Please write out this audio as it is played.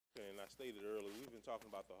stated earlier, we've been talking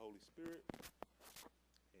about the Holy Spirit, and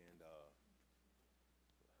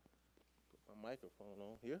put my microphone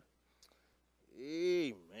on here.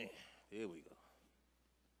 Amen. There we go.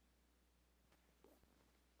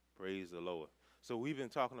 Praise the Lord. So we've been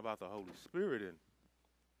talking about the Holy Spirit,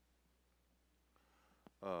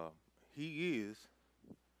 and He is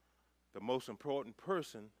the most important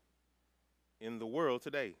person in the world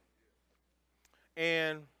today.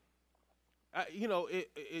 And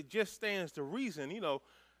it just stands to reason,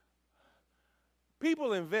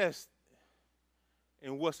 people invest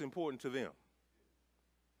in what's important to them.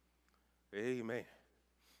 Amen.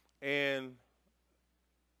 And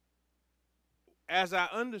as I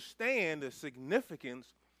understand the significance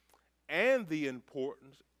and the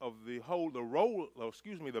importance of the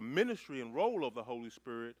ministry and role of the Holy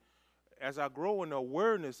Spirit, as I grow in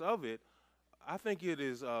awareness of it, I think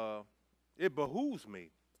it behooves me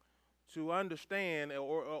to understand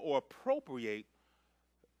or appropriate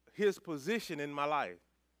His position in my life.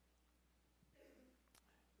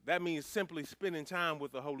 That means simply spending time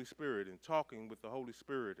with the Holy Spirit and talking with the Holy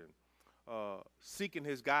Spirit and seeking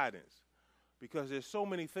His guidance, because there's so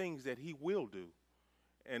many things that He will do,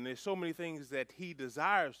 and there's so many things that He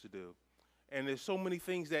desires to do, and there's so many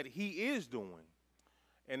things that He is doing.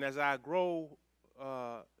 And as I grow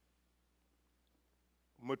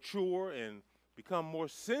mature and become more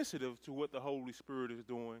sensitive to what the Holy Spirit is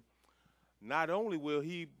doing, not only will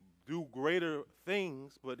He do greater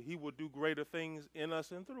things, but He will do greater things in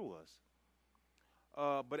us and through us.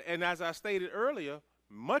 And as I stated earlier,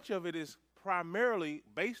 much of it is primarily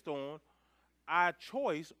based on our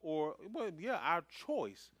choice, our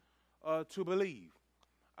choice to believe.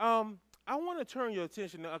 I want to turn your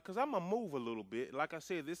attention, because I'm going to move a little bit. Like I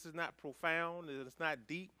said, this is not profound, it's not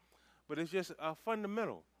deep, but it's just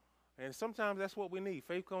fundamental. And sometimes that's what we need.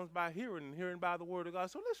 Faith comes by hearing, and hearing by the word of God.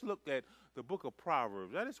 So let's look at the book of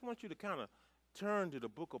Proverbs. I just want you to kind of turn to the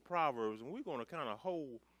book of Proverbs, and we're going to kind of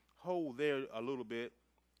hold there a little bit,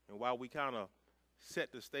 and while we kind of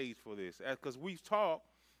set the stage for this. Because we talked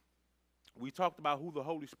about who the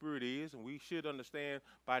Holy Spirit is, and we should understand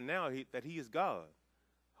by now that He is God.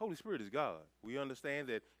 Holy Spirit is God. We understand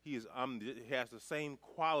that He has the same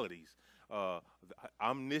qualities,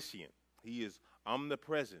 omniscient. He is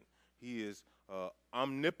omnipresent. He is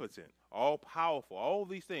omnipotent, all-powerful, all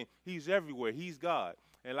these things. He's everywhere. He's God.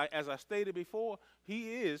 And as I stated before,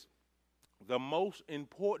 He is the most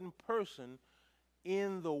important person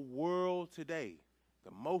in the world today.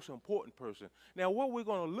 The most important person. Now, what we're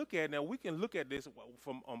going to look at, we can look at this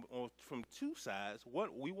from two sides.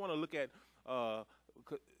 What we want to look at,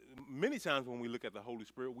 many times when we look at the Holy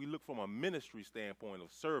Spirit, we look from a ministry standpoint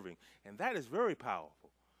of serving, and that is very powerful.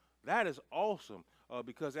 That is awesome,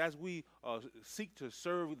 because as we seek to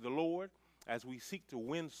serve the Lord, as we seek to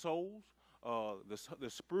win souls, the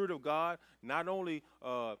Spirit of God, not only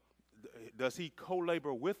does He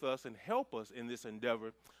co-labor with us and help us in this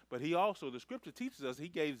endeavor, but He also, the Scripture teaches us, He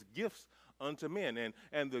gave gifts unto men.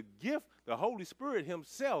 And the gift, the Holy Spirit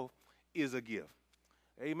Himself, is a gift.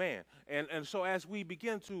 Amen. And so as we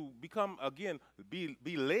begin to become, again, be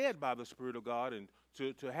led by the Spirit of God and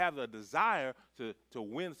to have a desire to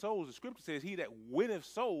win souls, the Scripture says, He that winneth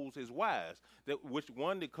souls is wise. That which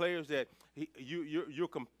one declares that you're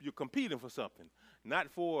competing for something,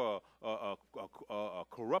 not for a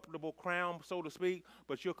corruptible crown, so to speak,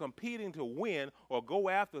 but you're competing to win or go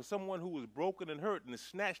after someone who is broken and hurt and to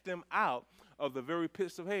snatch them out of the very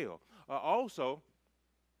pits of hell. Also,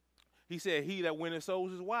 He said, He that winneth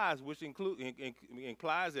souls is wise, which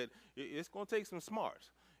implies that it's going to take some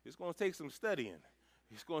smarts. It's going to take some studying.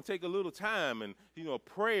 It's going to take a little time and,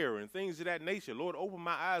 prayer and things of that nature. Lord, open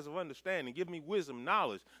my eyes of understanding. Give me wisdom,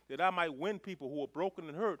 knowledge, that I might win people who are broken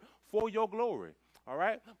and hurt for your glory. All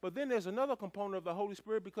right? But then there's another component of the Holy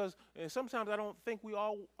Spirit, because sometimes I don't think we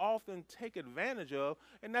all often take advantage of,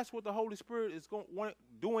 and that's what the Holy Spirit is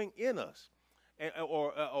doing in us.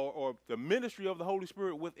 Or the ministry of the Holy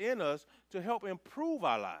Spirit within us to help improve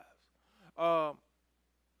our lives.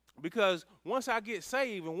 Because once I get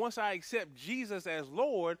saved and once I accept Jesus as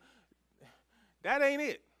Lord, that ain't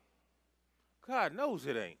it. God knows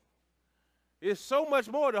it ain't. There's so much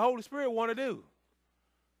more the Holy Spirit want to do.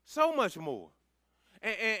 So much more.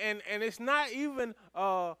 And it's not even,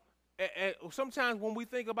 sometimes when we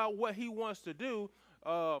think about what He wants to do,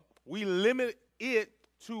 we limit it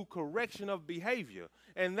to correction of behavior.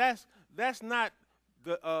 And that's not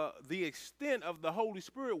the extent of the Holy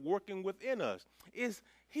Spirit working within us.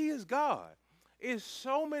 He is God. It's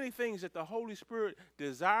so many things that the Holy Spirit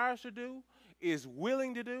desires to do, is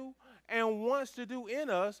willing to do, and wants to do in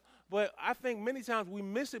us, but I think many times we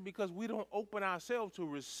miss it because we don't open ourselves to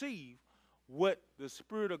receive what the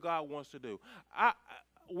Spirit of God wants to do.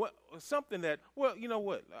 Something that, well, you know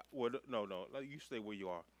what? Well, no, you stay where you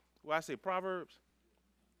are. Well, I say Proverbs.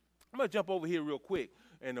 I'm going to jump over here real quick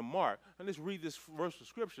into Mark, and let's read this verse of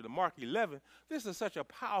Scripture, to Mark 11. This is such a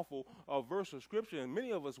powerful verse of Scripture, and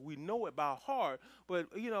many of us, we know it by heart, but,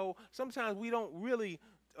 sometimes we don't really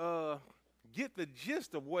get the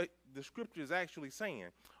gist of what the Scripture is actually saying.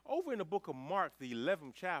 Over in the book of Mark, the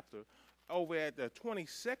 11th chapter, over at the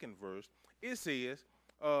 22nd verse, it says,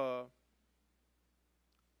 let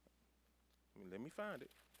me find it.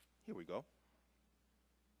 Here we go.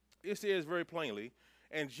 It says very plainly,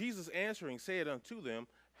 and Jesus answering said unto them,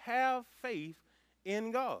 have faith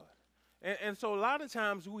in God. And so a lot of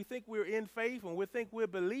times we think we're in faith and we think we're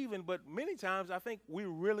believing, but many times I think we're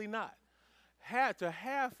really not. To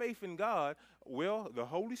have faith in God, well, the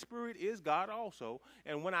Holy Spirit is God also.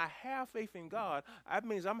 And when I have faith in God, that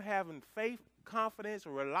means I'm having faith, confidence,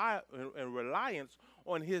 and reliance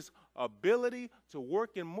on his ability to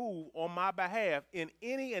work and move on my behalf in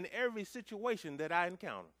any and every situation that I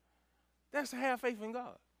encounter. That's to have faith in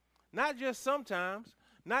God. Not just sometimes,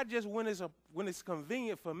 not just when it's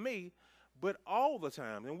convenient for me, but all the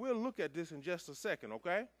time. And we'll look at this in just a second,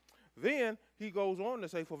 okay? Then he goes on to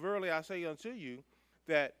say, for verily I say unto you,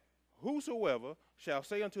 that whosoever shall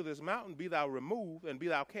say unto this mountain, be thou removed, and be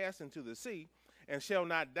thou cast into the sea, and shall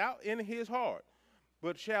not doubt in his heart,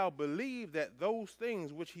 but shall believe that those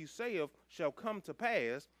things which he saith shall come to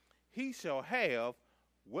pass, he shall have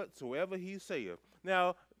whatsoever he saith.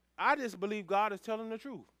 Now, I just believe God is telling the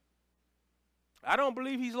truth. I don't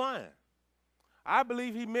believe he's lying. I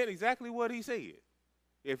believe he meant exactly what he said.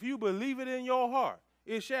 If you believe it in your heart,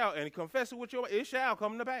 it shall, and confess it with your mouth, it shall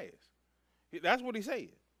come to pass. That's what he said.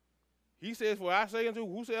 He says, for I say unto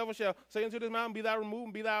whosoever shall say unto this mountain, be thou removed,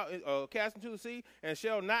 and be thou cast into the sea, and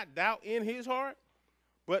shall not doubt in his heart,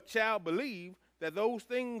 but shall believe that those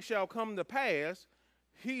things shall come to pass,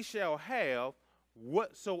 he shall have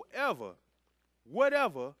whatever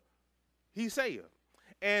he saith.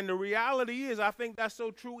 And the reality is, I think that's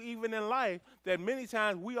so true even in life, that many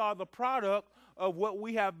times we are the product of what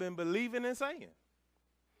we have been believing and saying.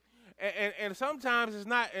 And sometimes it's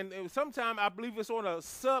not, and sometimes I believe it's on a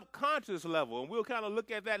subconscious level, and we'll kind of look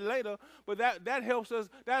at that later, but that helps us.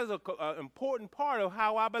 That is an important part of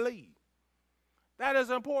how I believe. That is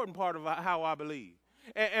an important part of how I believe.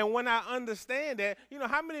 And when I understand that,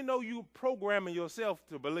 how many know you programming yourself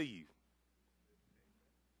to believe?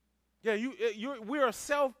 Yeah, we are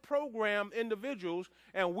self-programmed individuals,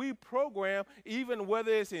 and we program, even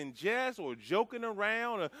whether it's in jest or joking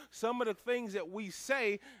around or some of the things that we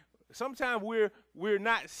say. Sometimes we're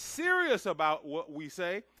not serious about what we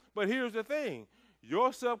say, but here's the thing.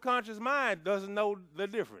 Your subconscious mind doesn't know the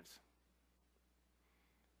difference.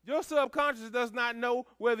 Your subconscious does not know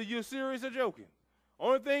whether you're serious or joking.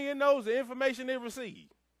 Only thing it knows is the information it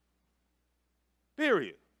received.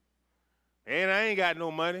 Period. And I ain't got no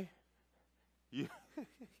money.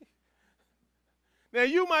 Now,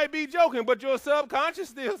 you might be joking, but your subconscious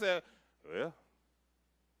still says, well,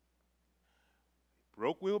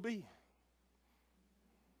 broke will be.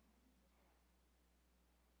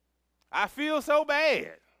 I feel so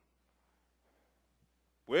bad.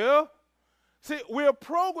 Well, see, we're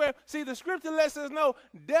programmed. See, the scripture lets us know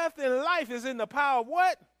death and life is in the power of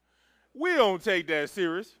what? We don't take that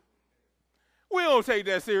serious. We don't take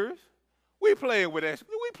that serious. We playing with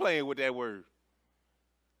that word.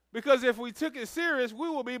 Because if we took it serious, we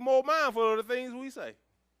will be more mindful of the things we say.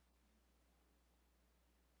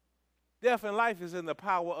 Death and life is in the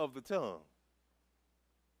power of the tongue.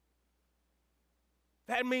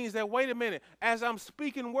 That means that, wait a minute, as I'm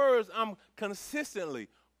speaking words, I'm consistently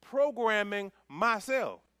programming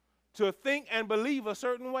myself to think and believe a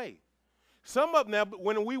certain way. Some of them,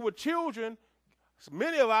 when we were children,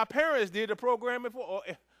 many of our parents did the programming for.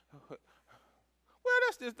 Well,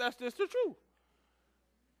 that's just the truth.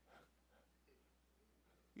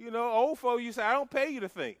 Old folk, you say, I don't pay you to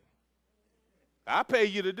think. I pay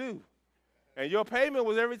you to do. And your payment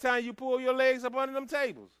was every time you pull your legs up under them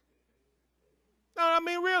tables. No, I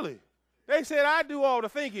mean, really. They said, I do all the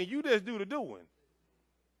thinking, you just do the doing.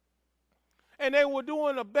 And they were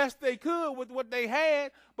doing the best they could with what they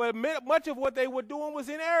had, but much of what they were doing was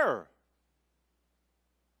in error.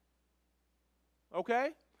 Okay?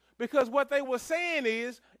 Because what they were saying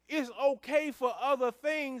is, it's okay for other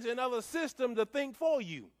things and other systems to think for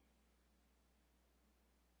you.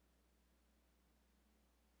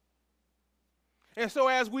 And so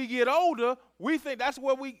as we get older, we think that's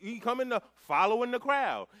where we come into following the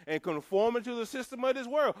crowd and conforming to the system of this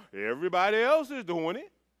world. Everybody else is doing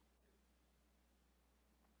it.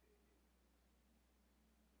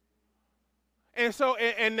 And so,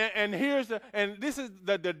 and here's and this is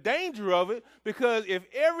the danger of it, because if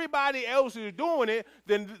everybody else is doing it,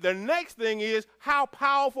 then the next thing is, how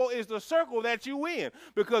powerful is the circle that you in?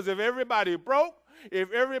 Because if everybody broke,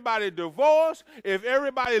 if everybody divorced, if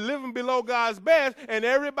everybody living below God's best, and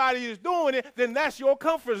everybody is doing it, then that's your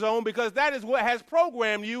comfort zone, because that is what has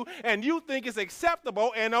programmed you, and you think it's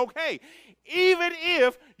acceptable and okay. Even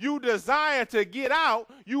if you desire to get out,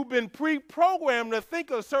 you've been pre-programmed to think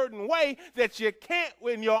a certain way that you can't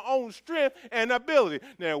in your own strength and ability.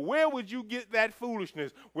 Now, where would you get that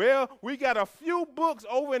foolishness? Well, we got a few books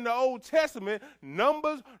over in the Old Testament,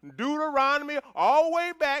 Numbers, Deuteronomy, all the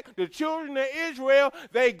way back. The children of Israel,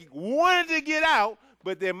 they wanted to get out,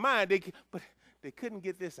 but their mind, they couldn't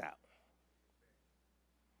get this out.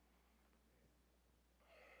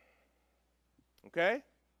 Okay?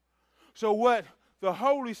 So what the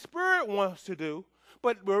Holy Spirit wants to do,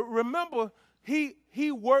 but remember,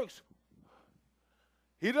 he works.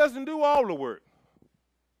 He doesn't do all the work.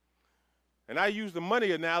 And I use the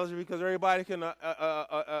money analogy because everybody can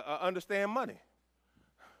understand money.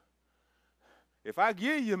 If I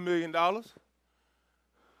give you $1 million,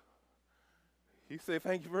 you say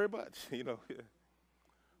thank you very much, you know.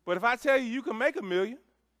 But if I tell you you can make $1 million,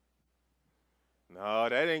 no,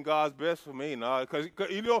 that ain't God's best for me. No,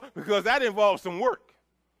 because that involves some work.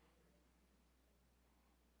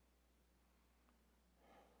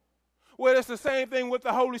 Well, it's the same thing with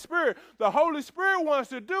the Holy Spirit. The Holy Spirit wants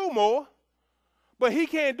to do more, but he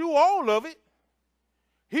can't do all of it.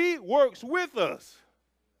 He works with us.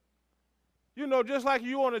 You know, just like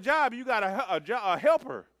you on a job, you got a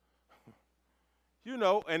helper. You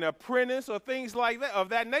know, an apprentice or things like that, of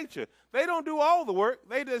that nature. They don't do all the work.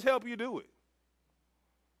 They just help you do it.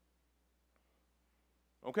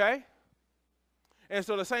 Okay? And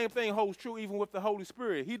so the same thing holds true even with the Holy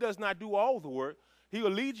Spirit. He does not do all the work. He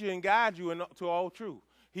will lead you and guide you to all truth.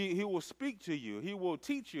 He will speak to you. He will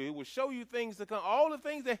teach you. He will show you things to come, all the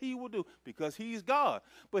things that he will do, because he's God.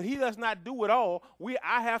 But he does not do it all.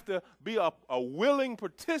 I have to be a willing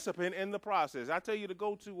participant in the process. I tell you to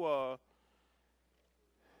go to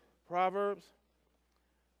Proverbs,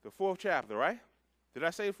 the 4th chapter, right? Did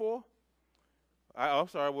I say 4? I'm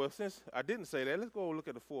sorry. Well, since I didn't say that, let's go look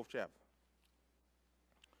at the 4th chapter.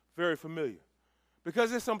 Very familiar.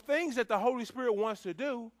 Because there's some things that the Holy Spirit wants to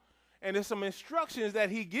do, and there's some instructions that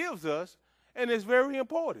he gives us, and it's very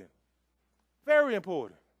important. Very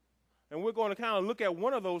important. And we're going to kind of look at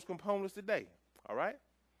one of those components today. All right?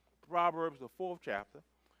 Proverbs, the 4th chapter.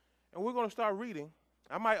 And we're going to start reading.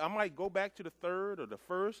 I might go back to the 3rd or the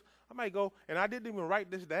 1st. I might go, and I didn't even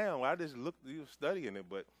write this down. I just looked, studying it,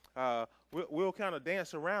 but we'll kind of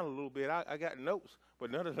dance around a little bit. I got notes,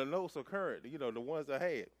 but none of the notes are current. You know, the ones I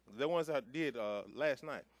had, the ones I did last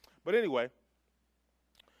night. But anyway,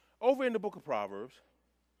 over in the book of Proverbs,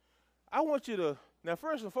 I want you to, now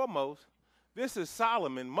first and foremost, this is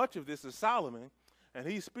Solomon. Much of this is Solomon, and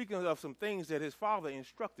he's speaking of some things that his father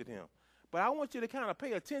instructed him. But I want you to kind of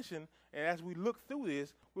pay attention, and as we look through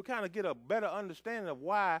this, we'll kind of get a better understanding of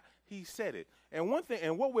why he said it. And one thing,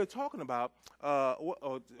 and what we're talking about,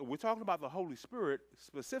 we're talking about the Holy Spirit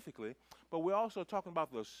specifically, but we're also talking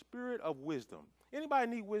about the spirit of wisdom. Anybody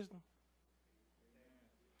need wisdom?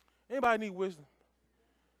 Anybody need wisdom?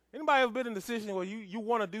 Anybody ever been in a decision where you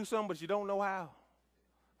want to do something, but you don't know how?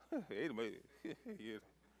 Yeah.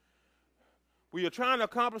 Where you're trying to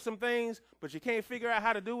accomplish some things, but you can't figure out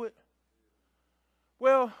how to do it?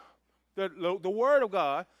 Well, the Word of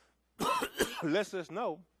God lets us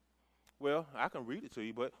know. Well, I can read it to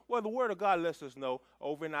you, but the Word of God lets us know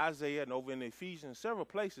over in Isaiah and over in Ephesians, several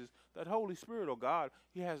places, that Holy Spirit of God,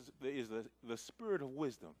 is the Spirit of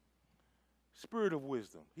wisdom. Spirit of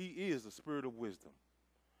wisdom. He is the Spirit of wisdom.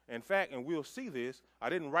 In fact, and we'll see this, I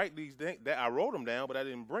didn't write these things, I wrote them down, but I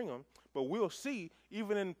didn't bring them, but we'll see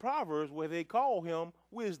even in Proverbs where they call him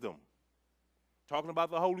wisdom. Talking about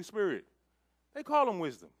the Holy Spirit. They call him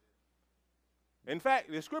wisdom. In fact,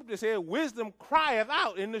 the scripture said, wisdom crieth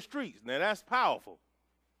out in the streets. Now, that's powerful.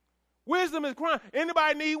 Wisdom is crying.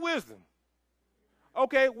 Anybody need wisdom?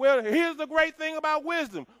 Okay, well, here's the great thing about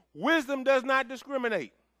wisdom. Wisdom does not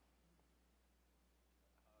discriminate.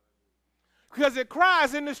 Because it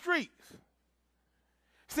cries in the streets.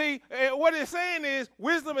 See, what it's saying is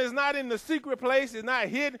wisdom is not in the secret place. It's not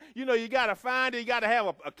hidden. You know, you got to find it. You got to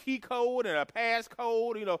have a key code and a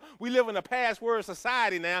passcode. You know, we live in a password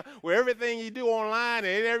society now where everything you do online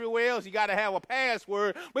and everywhere else, you got to have a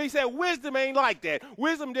password. But he said wisdom ain't like that.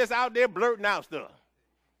 Wisdom just out there blurting out stuff.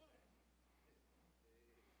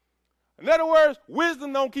 In other words,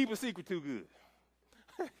 wisdom don't keep a secret too good.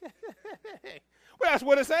 Well, that's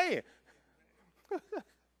what it's saying.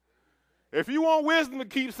 If you want wisdom to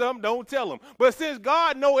keep something, don't tell him. But since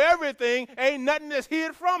God know everything, ain't nothing that's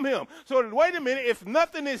hid from him. So wait a minute, if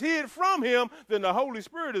nothing is hid from him, then the Holy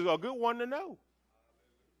Spirit is a good one to know.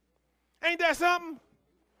 Ain't that something?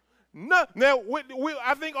 No, now,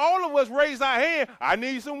 I think all of us raise our hand, I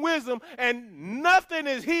need some wisdom, and nothing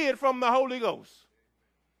is hid from the Holy Ghost.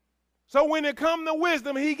 So when it comes to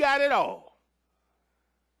wisdom, he got it all.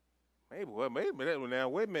 Maybe now,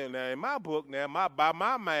 wait a minute. Now, in my book, now, by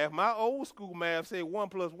my math, my old school math said 1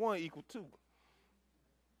 + 1 = 2.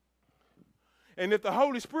 And if the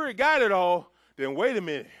Holy Spirit got it all, then wait a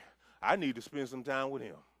minute. I need to spend some time with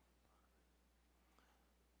him.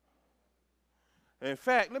 In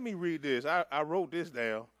fact, let me read this. I wrote this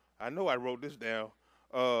down. I know I wrote this down.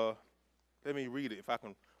 Let me read it if I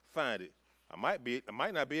can find it. I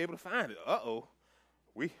might not be able to find it. Uh-oh.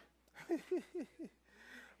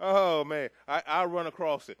 Oh, man, I'll run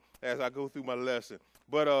across it as I go through my lesson.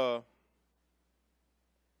 But,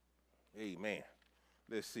 amen.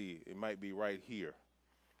 Let's see. It might be right here.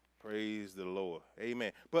 Praise the Lord.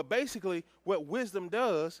 Amen. But basically, what wisdom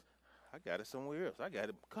does, I got it somewhere else. I got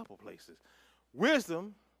it a couple places.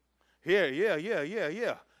 Wisdom,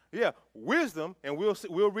 yeah. Wisdom, and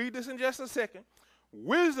we'll read this in just a second.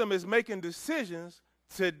 Wisdom is making decisions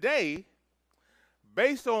today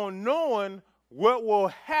based on knowing what will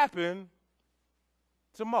happen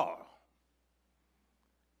tomorrow.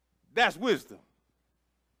 That's wisdom.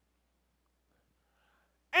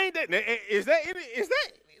 Ain't that? Is that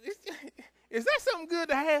something good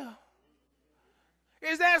to have?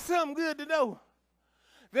 Is that something good to know?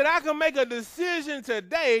 That I can make a decision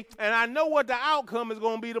today and I know what the outcome is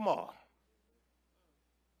going to be tomorrow.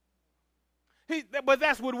 But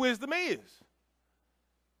that's what wisdom is.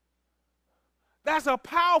 That's a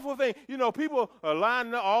powerful thing. You know, people are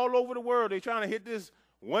lining up all over the world. They're trying to hit this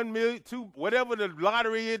 1 million, 2, whatever the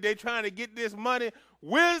lottery is. They're trying to get this money.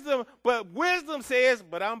 Wisdom says,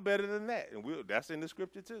 but I'm better than that. And that's in the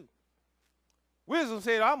scripture too. Wisdom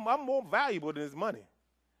says, I'm more valuable than this money.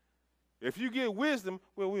 If you get wisdom,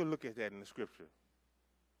 well, we'll look at that in the scripture.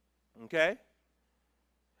 Okay?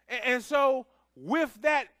 And so with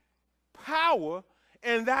that power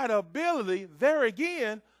and that ability, there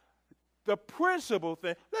again, the principal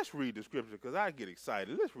thing, let's read the scripture because I get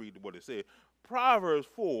excited. Let's read what it says. Proverbs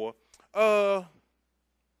 4.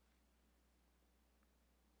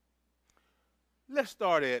 Let's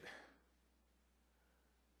start at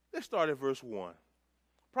verse 1.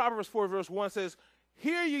 Proverbs 4 verse 1 says,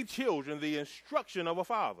 "Hear ye children the instruction of a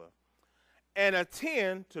father, and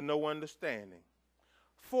attend to no understanding.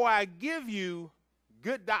 For I give you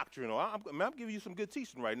good doctrine." I'm giving you some good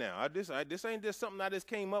teaching right now. This ain't just something I just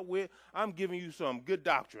came up with. I'm giving you some good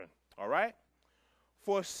doctrine, all right?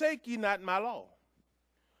 "Forsake ye not my law.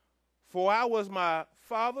 For I was my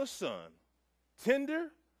father's son,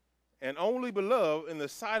 tender and only beloved in the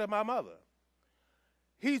sight of my mother.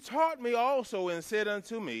 He taught me also and said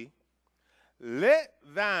unto me, Let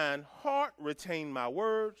thine heart retain my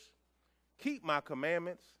words, keep my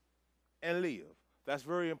commandments, and live." That's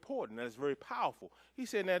very important. That's very powerful. He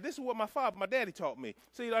said, now, this is what my daddy taught me.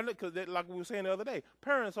 See, because like we were saying the other day,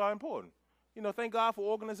 parents are important. You know, thank God for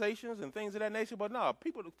organizations and things of that nature, but no,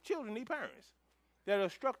 children need parents that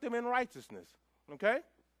instruct them in righteousness, okay?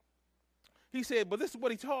 He said, but this is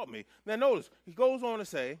what he taught me. Now, notice, he goes on to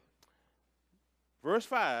say, verse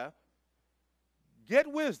 5, "Get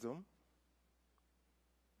wisdom,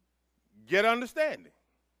 get understanding.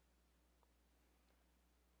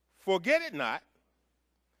 Forget it not,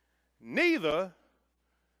 neither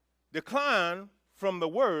decline from the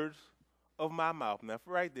words of my mouth." Now,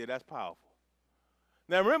 right there, that's powerful.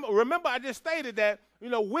 Now, remember I just stated that, you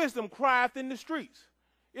know, wisdom crieth in the streets.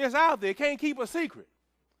 It's out there. It can't keep a secret.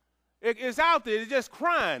 It's out there. It's just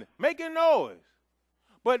crying, making noise.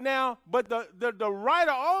 But the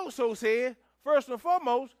writer also said, first and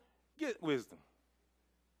foremost, get wisdom,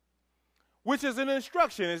 which is an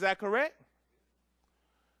instruction. Is that correct?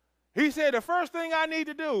 He said the first thing I need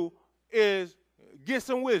to do is get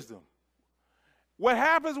some wisdom. What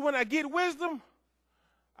happens when I get wisdom?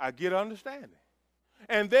 I get understanding.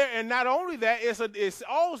 And not only that, it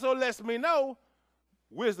also lets me know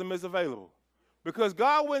wisdom is available. Because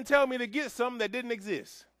God wouldn't tell me to get something that didn't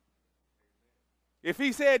exist. If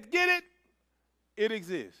he said get it, it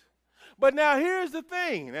exists. But now here's the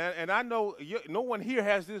thing, and I know no one here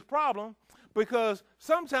has this problem, because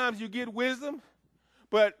sometimes you get wisdom,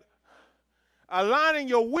 but aligning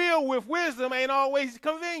your will with wisdom ain't always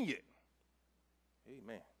convenient.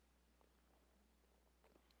 Amen.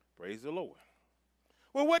 Praise the Lord.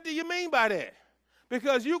 Well, what do you mean by that?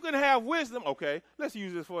 Because you can have wisdom. Okay, let's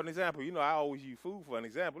use this for an example. You know, I always use food for an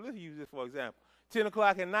example. Let's use this for example. 10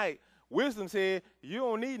 o'clock at night, wisdom said you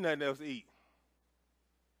don't need nothing else to eat.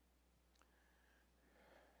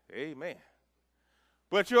 Amen.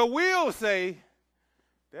 But your will say,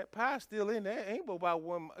 that pie's still in there. Ain't about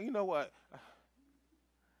one, you know what?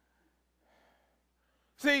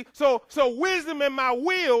 See, so wisdom and my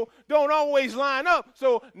will don't always line up.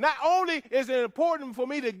 So not only is it important for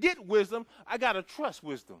me to get wisdom, I got to trust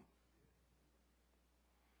wisdom.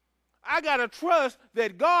 I got to trust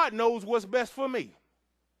that God knows what's best for me.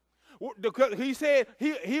 Because he said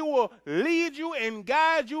he will lead you and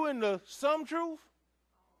guide you into some truth.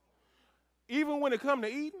 Even when it comes to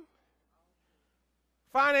eating,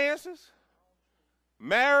 finances,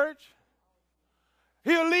 marriage,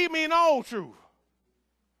 he'll lead me in all truth.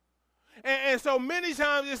 And so many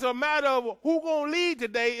times it's a matter of who going to lead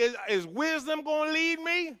today. Is wisdom going to lead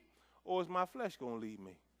me, or is my flesh going to lead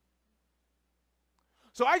me?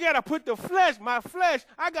 So I got to put my flesh,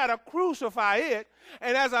 I got to crucify it.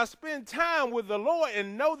 And as I spend time with the Lord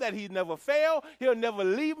and know that he never failed, he'll never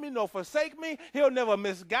leave me nor forsake me, he'll never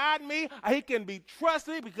misguide me. He can be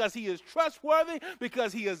trusted because he is trustworthy,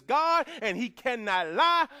 because he is God and he cannot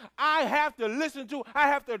lie. I have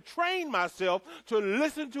to train myself to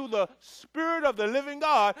listen to the Spirit of the living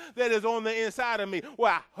God that is on the inside of me.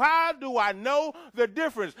 Well, how do I know the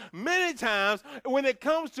difference? Many times when it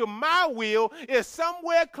comes to my will, it's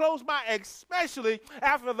somewhere close by, especially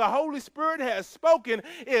after the Holy Spirit has spoken,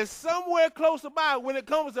 is somewhere close by. When it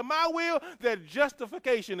comes to my will, that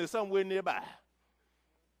justification is somewhere nearby.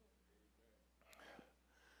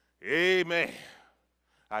 Amen.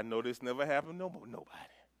 I know this never happened to nobody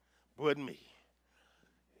but me.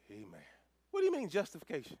 Amen. What do you mean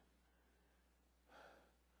justification?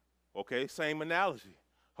 Okay, same analogy.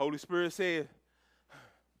 Holy Spirit says,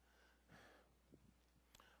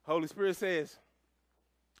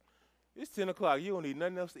 it's 10 o'clock. You don't need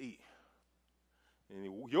nothing else to eat.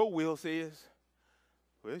 And your will says,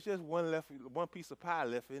 well, it's just one piece of pie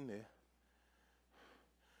left in there.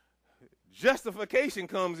 Justification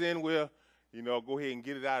comes in where, go ahead and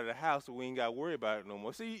get it out of the house so we ain't got to worry about it no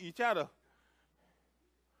more. See, you try to,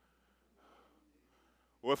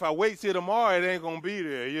 or if I wait till tomorrow, it ain't going to be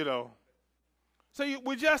there, So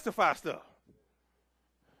we justify stuff.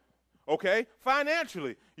 Okay?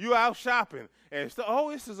 Financially, you out shopping and stuff.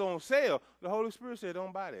 Oh, this is on sale. The Holy Spirit said,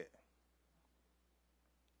 don't buy that.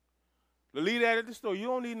 Leave that at the store. You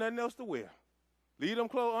don't need nothing else to wear. Leave them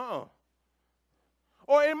clothes.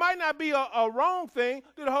 Or it might not be a wrong thing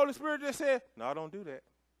that the Holy Spirit just said, no, don't do that.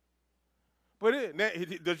 But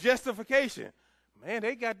the justification, man,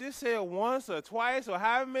 they got this sale once or twice or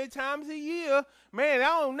however many times a year. Man,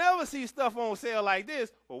 I don't never see stuff on sale like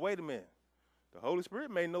this. Well, wait a minute. The Holy Spirit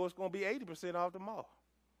may know it's going to be 80% off tomorrow.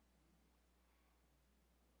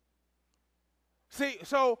 See,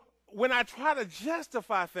 so when I try to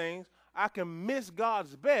justify things, I can miss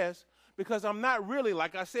God's best because I'm not really,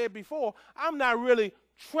 like I said before, I'm not really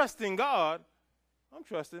trusting God. I'm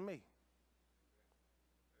trusting me.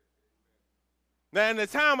 Now, in the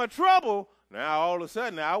time of trouble, now all of a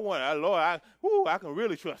sudden, I can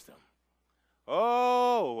really trust him.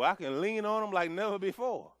 Oh, I can lean on him like never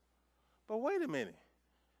before. But wait a minute.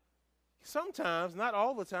 Sometimes, not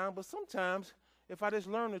all the time, but sometimes, if I just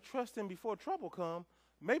learn to trust him before trouble comes,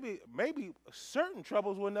 maybe certain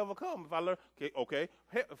troubles will never come. If I learn, okay,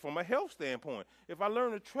 from a health standpoint, if I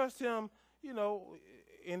learn to trust him,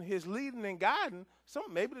 in his leading and guiding,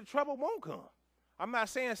 maybe the trouble won't come. I'm not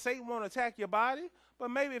saying Satan won't attack your body, but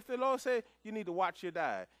maybe if the Lord said you need to watch your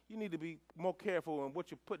diet, you need to be more careful in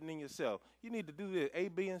what you're putting in yourself, you need to do this, A,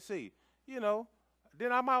 B, and C,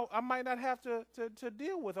 then I might not have to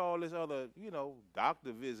deal with all this other,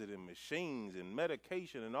 doctor visiting, machines and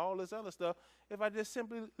medication and all this other stuff if I just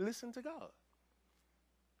simply listen to God.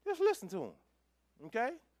 Just listen to him,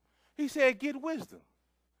 okay? He said get wisdom.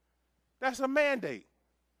 That's a mandate.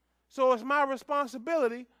 So it's my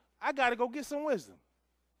responsibility. I got to go get some wisdom.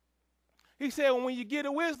 He said when you get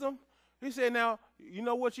a wisdom, he said now, you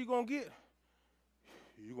know what you're going to get?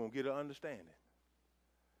 You're going to get an understanding.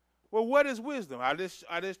 Well, what is wisdom? I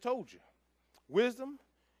just told you. Wisdom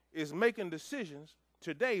is making decisions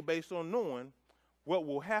today based on knowing what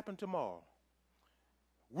will happen tomorrow.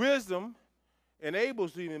 Wisdom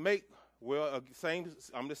enables you to make, I'm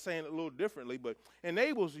just saying it a little differently, but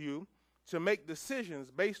enables you to make decisions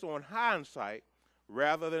based on hindsight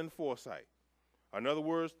rather than foresight. In other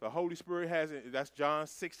words, the Holy Spirit that's John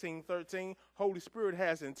 16:13, Holy Spirit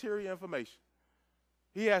has interior information.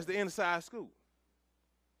 He has the inside scoop.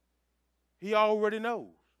 He already knows,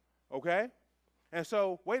 okay? And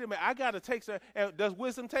so, wait a minute, I got to take some, and does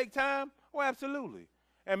wisdom take time? Oh, absolutely.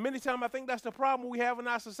 And many times I think that's the problem we have in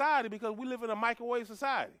our society because we live in a microwave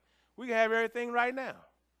society. We can have everything right now.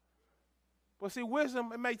 But see,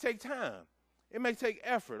 wisdom, it may take time. It may take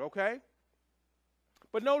effort, okay?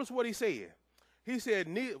 But notice what he said. He said,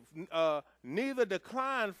 neither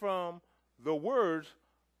decline from the words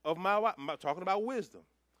of my talking about wisdom.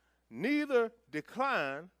 Neither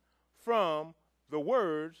decline from the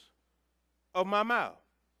words of my mouth.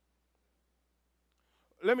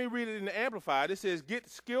 Let me read it in the Amplified. It says, get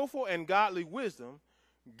skillful and godly wisdom,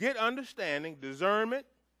 get understanding, discernment,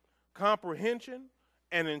 comprehension,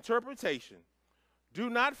 and interpretation. Do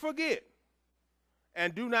not forget,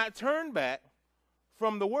 and do not turn back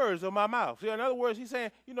from the words of my mouth. See, in other words, he's saying,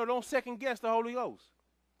 don't second guess the Holy Ghost.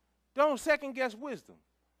 Don't second guess wisdom.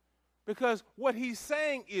 Because what he's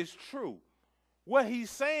saying is true. What he's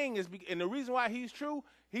saying is, and the reason why he's true,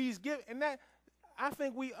 he's giving, and that, I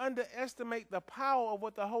think we underestimate the power of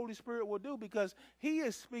what the Holy Spirit will do because he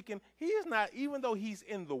is speaking, he is not, even though he's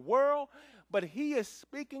in the world, but he is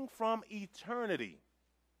speaking from eternity.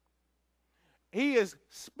 He is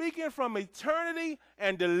speaking from eternity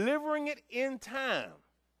and delivering it in time.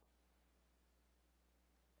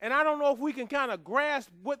 And I don't know if we can kind of grasp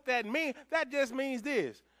what that means. That just means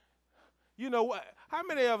this. How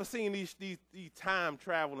many ever seen these time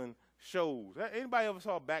traveling shows? Anybody ever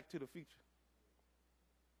saw Back to the Future?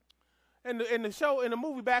 In the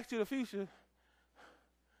movie Back to the Future,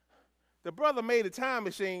 the brother made a time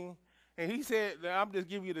machine, and he said, I'm just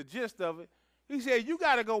giving you the gist of it. He said, you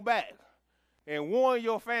got to go back and warn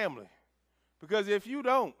your family, because if you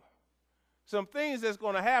don't, some things that's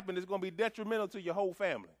going to happen is going to be detrimental to your whole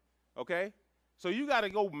family, okay? So you got to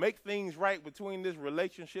go make things right between this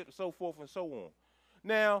relationship, so forth and so on.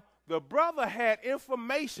 Now, the brother had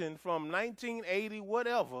information from 1980,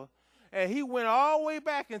 whatever, and he went all the way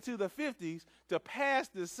back into the 50s to pass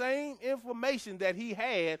the same information that he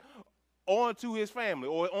had on to his family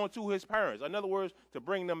or on to his parents. In other words, to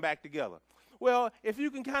bring them back together. Well, if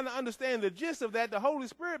you can kind of understand the gist of that, the Holy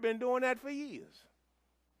Spirit been doing that for years.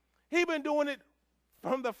 He's been doing it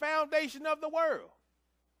from the foundation of the world.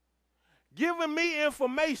 Giving me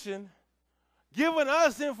information, giving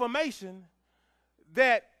us information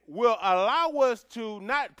that will allow us to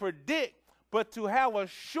not predict, but to have a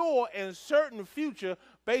sure and certain future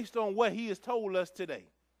based on what he has told us today.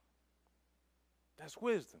 That's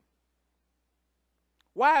wisdom.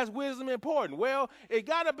 Why is wisdom important? Well, it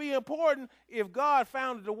got to be important if God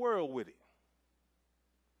founded the world with it.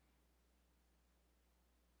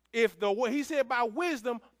 He said by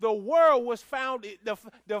wisdom, the world was founded,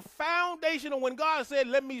 the foundation of when God said,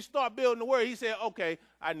 let me start building the world, he said, okay,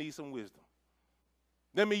 I need some wisdom.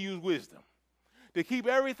 Let me use wisdom to keep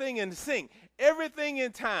everything in sync, everything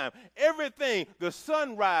in time, everything, the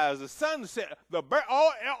sunrise, the sunset,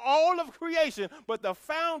 all of creation, but the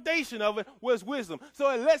foundation of it was wisdom. So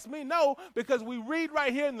it lets me know, because we read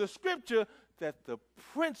right here in the scripture, that the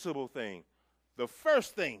principal thing, the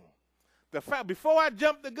first thing, before I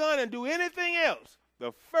jump the gun and do anything else,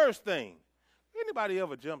 the first thing. Anybody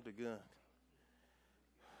ever jumped the gun?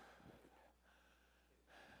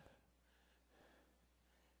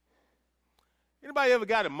 Anybody ever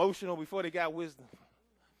got emotional before they got wisdom?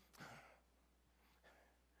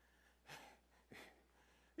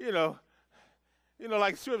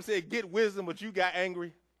 Like Scripture said, get wisdom, but you got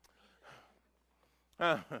angry.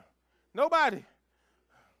 Nobody.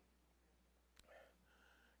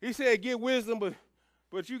 He said, get wisdom,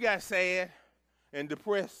 but you got sad and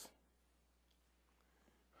depressed.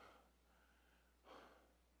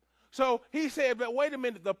 So he said, but wait a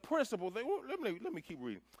minute, the principle, let me keep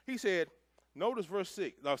reading. He said, notice verse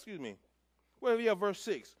 6. No, excuse me. Verse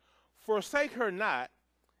 6. Forsake her not,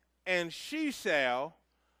 and she shall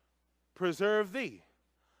preserve thee.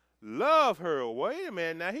 Love her. Wait a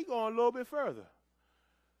minute. Now, he going a little bit further.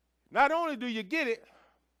 Not only do you get it,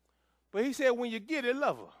 but he said when you get it,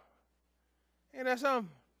 love her. And that's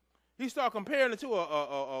something. He started comparing it to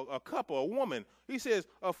a couple, a woman. He says,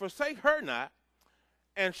 forsake her not,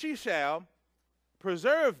 and she shall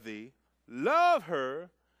preserve thee. Love her,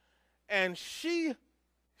 and she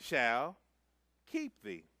shall keep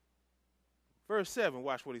thee. Verse 7,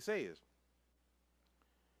 watch what he says.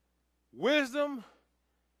 Wisdom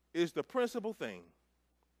is the principal thing.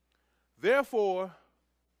 Therefore,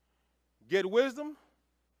 get wisdom,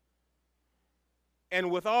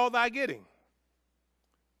 and with all thy getting,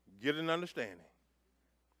 get an understanding.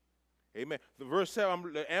 Amen. The verse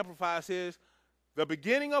 7, the Amplified says, the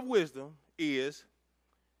beginning of wisdom is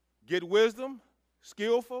get wisdom,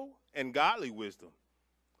 skillful, and godly wisdom,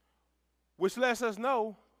 which lets us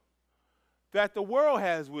know that the world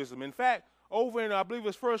has wisdom. In fact, over in, I believe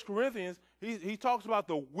it's 1 Corinthians, he talks about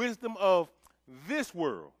the wisdom of this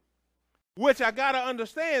world, which I got to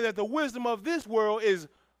understand that the wisdom of this world is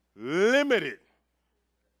limited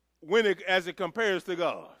as it compares to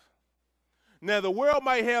God. Now, the world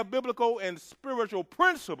might have biblical and spiritual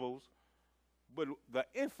principles, but the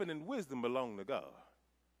infinite wisdom belongs to God.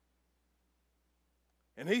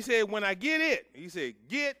 And he said, when I get it, he said,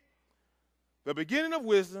 get the beginning of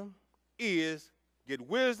wisdom is get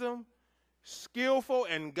wisdom, skillful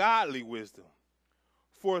and godly wisdom.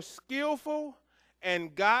 For skillful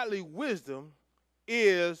and godly wisdom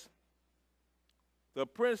is the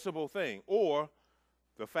principal thing, or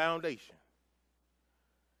the foundation.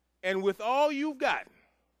 And with all you've gotten,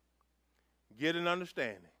 get an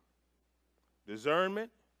understanding,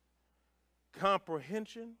 discernment,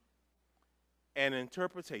 comprehension, and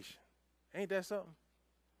interpretation. Ain't that something?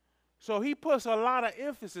 So he puts a lot of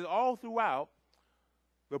emphasis all throughout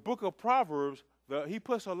the book of Proverbs. He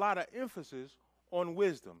puts a lot of emphasis on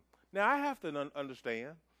wisdom. Now, I have to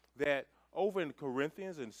understand that over in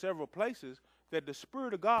Corinthians and several places, that the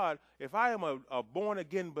Spirit of God, if I am a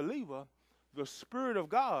born-again believer, the Spirit of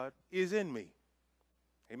God is in me.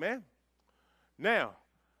 Amen? Now,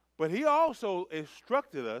 but he also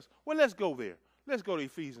instructed us, well, let's go there. Let's go to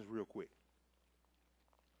Ephesians real quick.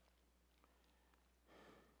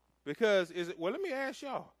 Because, well, let me ask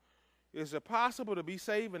y'all, is it possible to be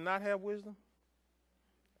saved and not have wisdom?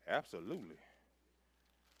 Absolutely.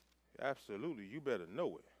 Absolutely. You better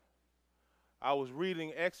know it. I was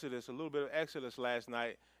reading Exodus, a little bit of Exodus last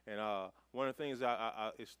night, and one of the things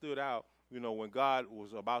it stood out, you know, when God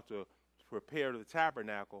was about to prepare the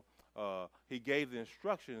tabernacle, he gave the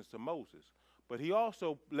instructions to Moses. But he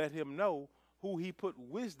also let him know who he put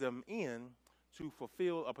wisdom in to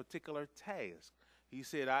fulfill a particular task. He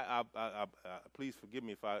said, please forgive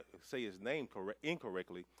me if I say his name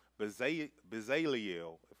incorrectly,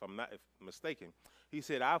 Bezaleel, if I'm not mistaken. He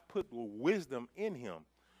said, I've put wisdom in him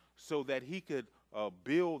so that he could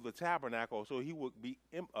build the tabernacle, so he would be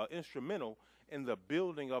instrumental in the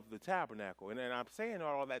building of the tabernacle. And I'm saying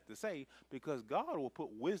all that to say, because God will put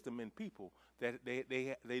wisdom in people that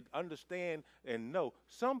they understand and know.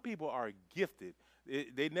 Some people are gifted.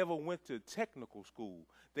 They never went to technical school.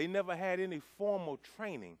 They never had any formal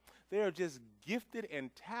training. They are just gifted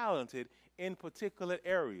and talented in particular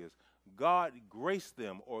areas. God graced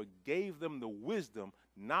them or gave them the wisdom,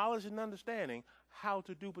 knowledge, and understanding how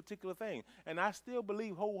to do particular things. And I still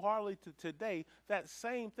believe wholeheartedly today that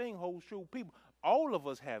same thing holds true with people. All of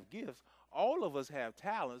us have gifts. All of us have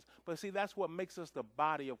talents, but see, that's what makes us the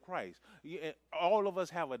body of Christ. All of us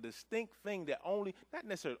have a distinct thing that not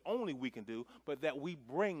necessarily only we can do, but that we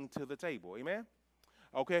bring to the table. Amen?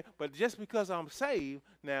 Okay? But just because I'm saved,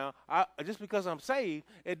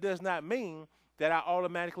 it does not mean that I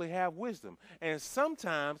automatically have wisdom. And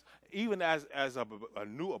sometimes, even as a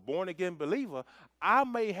born-again believer, I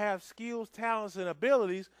may have skills, talents, and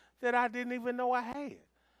abilities that I didn't even know I had.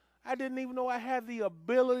 I didn't even know I had the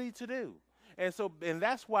ability to do. And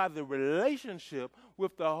that's why the relationship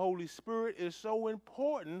with the Holy Spirit is so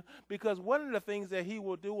important, because one of the things that he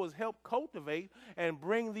will do is help cultivate and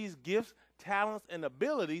bring these gifts, talents, and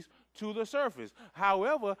abilities to the surface.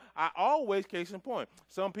 However, I always, case in point,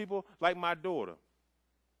 some people, like my daughter,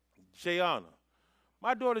 Jayana.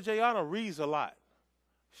 My daughter, Jayana, reads a lot.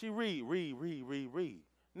 She read.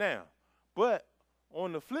 Now, but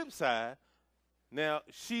on the flip side, now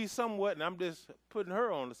she's somewhat, and I'm just putting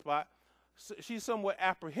her on the spot, she's somewhat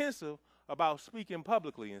apprehensive about speaking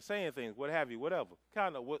publicly and saying things, what have you, whatever.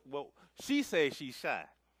 Kind of what she says she's shy.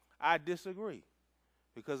 I disagree.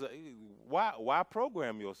 Because why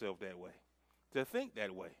program yourself that way, to think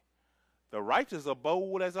that way? The righteous are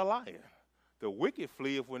bold as a lion. The wicked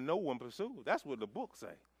fleeth when no one pursues. That's what the book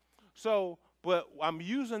say. So, but I'm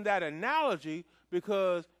using that analogy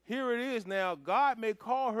because here it is now. God may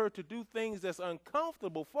call her to do things that's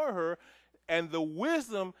uncomfortable for her, and the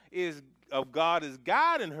wisdom of God is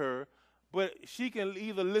guiding her, but she can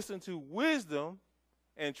either listen to wisdom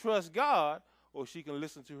and trust God, or she can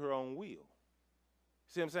listen to her own will.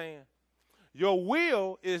 See what I'm saying? Your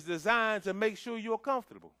will is designed to make sure you're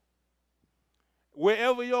comfortable.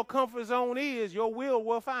 Wherever your comfort zone is, your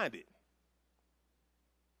will find it.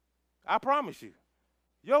 I promise you.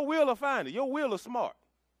 Your will will find it. Your will is smart.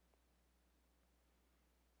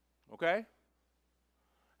 Okay?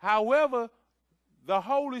 However, the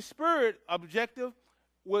Holy Spirit objective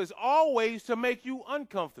was always to make you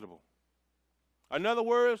uncomfortable. In other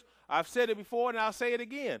words, I've said it before and I'll say it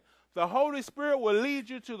again. The Holy Spirit will lead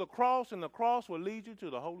you to the cross, and the cross will lead you to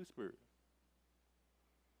the Holy Spirit.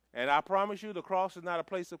 And I promise you, the cross is not a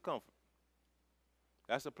place of comfort.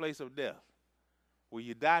 That's a place of death, where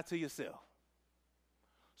you die to yourself.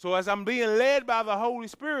 So as I'm being led by the Holy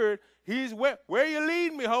Spirit, he's where you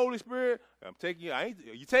leading me, Holy Spirit? I'm taking you. Are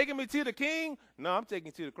you taking me to the King? No, I'm taking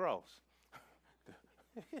you to the cross.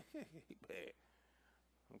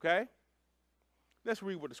 Okay? Let's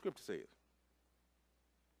read what the scripture says.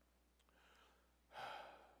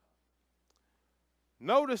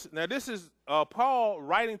 Notice, now this is Paul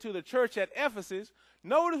writing to the church at Ephesus.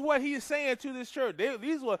 Notice what he is saying to this church.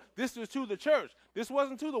 This was to the church. This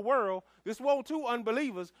wasn't to the world. This wasn't to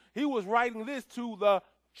unbelievers. He was writing this to the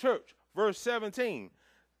church. Verse 17.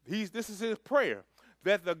 This is his prayer.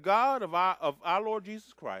 That the God of our Lord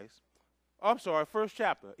Jesus Christ, first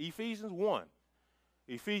chapter, Ephesians 1.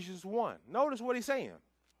 Ephesians 1. Notice what he's saying.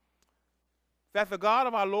 That the God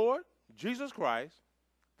of our Lord Jesus Christ,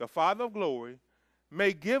 the Father of glory,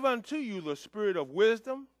 may give unto you the spirit of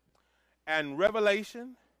wisdom and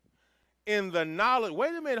revelation in the knowledge.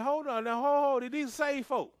 Wait a minute, hold on. Now, hold. These are saved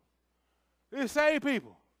folk. These are saved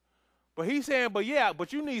people. But he's saying, but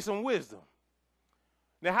you need some wisdom.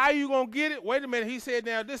 Now, how you going to get it? Wait a minute. He said,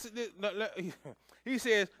 now, he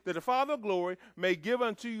says that the Father of glory may give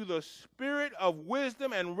unto you the spirit of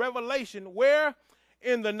wisdom and revelation. Where?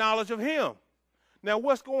 In the knowledge of him. Now,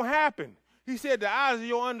 what's going to happen? He said, the eyes of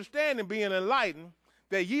your understanding being enlightened,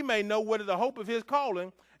 that ye may know what is the hope of his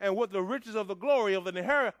calling and what the riches of the glory of the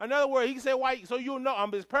inheritance. In other words, he said, why? So you'll know,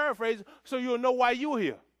 I'm just paraphrasing, so you'll know why you're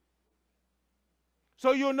here.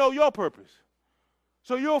 So you'll know your purpose.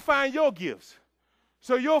 So you'll find your gifts.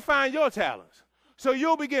 So you'll find your talents. So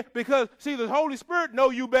you'll begin, because, see, the Holy Spirit know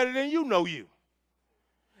you better than you know you.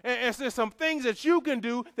 And there's some things that you can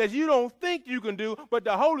do that you don't think you can do, but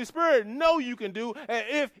the Holy Spirit know you can do. And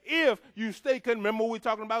if you stay, remember we're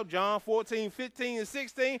talking about John 14, 15, and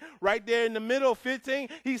 16, right there in the middle of 15,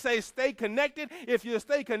 he says stay connected. If you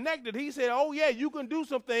stay connected, he said, oh yeah, you can do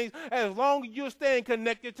some things as long as you're staying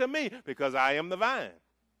connected to me, because I am the vine.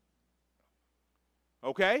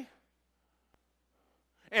 Okay?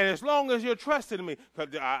 And as long as you're trusting me,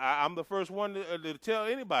 because I'm the first one to tell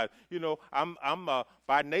anybody, you know, I'm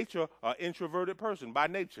by nature an introverted person, by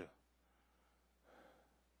nature.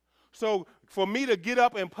 So for me to get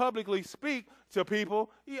up and publicly speak to people,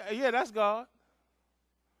 yeah, that's God.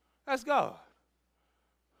 That's God.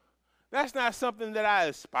 That's not something that I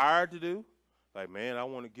aspire to do. Like, man, I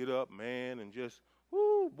want to get up, man, and just,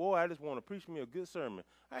 whoo, boy, I just want to preach me a good sermon.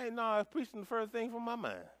 I'm preaching the first thing from my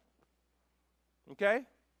mind. Okay?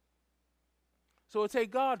 So it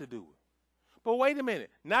takes God to do it. But wait a minute.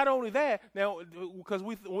 Not only that, now, because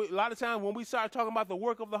we a lot of times when we start talking about the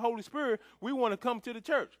work of the Holy Spirit, we want to come to the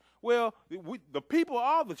church. Well, the people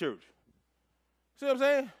are the church. See what I'm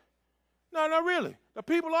saying? No, not really. The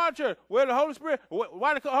people are the church. Well, the Holy Spirit,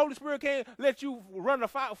 why the Holy Spirit can't let you run a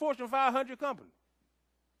Fortune 500 company?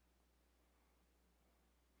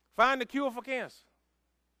 Find the cure for cancer.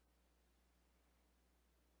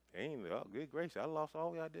 Ain't, oh, good gracious, I lost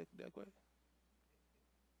all y'all that quick.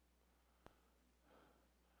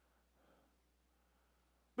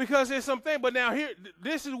 Because there's something, but now here,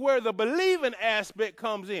 this is where the believing aspect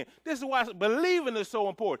comes in. This is why believing is so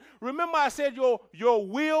important. Remember I said your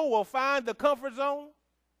will find the comfort zone?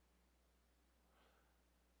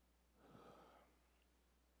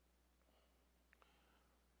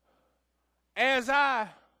 As I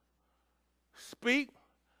speak,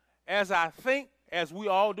 as I think, as we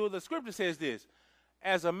all do, the scripture says this,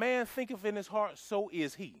 as a man thinketh in his heart, so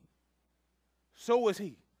is he. So is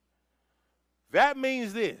he. That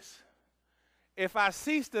means this, if I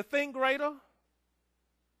cease to think greater,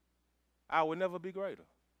 I will never be greater.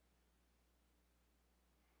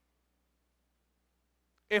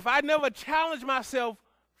 If I never challenge myself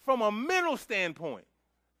from a mental standpoint,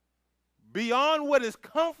 beyond what is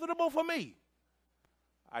comfortable for me,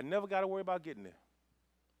 I never got to worry about getting there.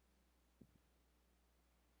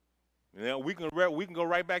 You know, we can go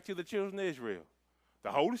right back to the children of Israel.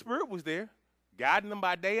 The Holy Spirit was there, guiding them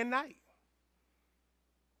by day and night.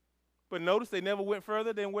 But notice they never went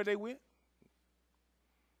further than where they went.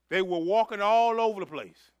 They were walking all over the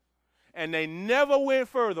place. And they never went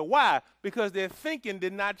further. Why? Because their thinking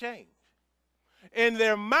did not change. In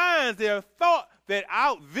their minds, their thought that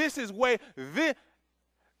this is the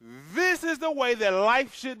way that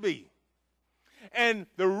life should be. And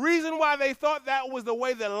the reason why they thought that was the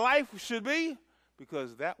way that life should be,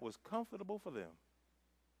 because that was comfortable for them.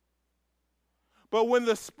 But when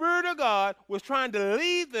the Spirit of God was trying to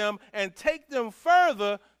lead them and take them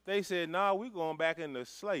further, they said, nah, we're going back into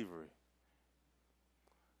slavery.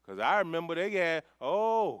 Because I remember they had,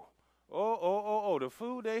 the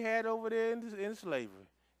food they had over there in slavery.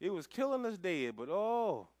 It was killing us dead, but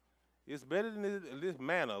it's better than this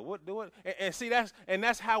manna. And see,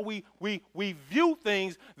 that's how we view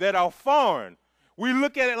things that are foreign. We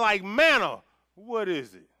look at it like manna. What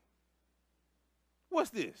is it? What's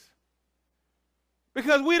this?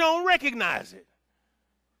 Because we don't recognize it.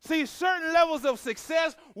 See, certain levels of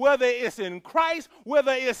success, whether it's in Christ,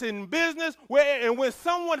 whether it's in business, and when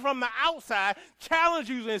someone from the outside challenges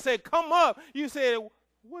you and say, come up, you say,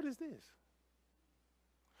 what is this?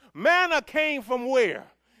 Manna came from where?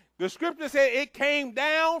 The scripture said it came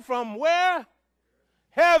down from where?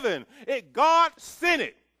 Heaven. God sent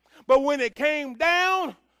it. But when it came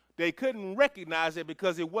down, they couldn't recognize it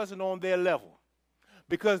because it wasn't on their level.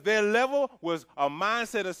 Because their level was a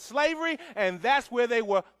mindset of slavery, and that's where they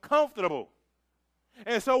were comfortable.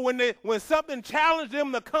 And so when something challenged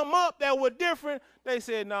them to come up that were different, they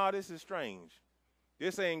said, no, this is strange.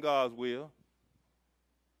 This ain't God's will.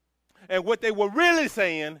 And what they were really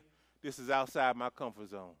saying, this is outside my comfort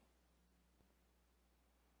zone.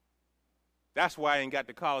 That's why I ain't got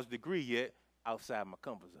the college degree yet, outside my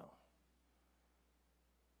comfort zone.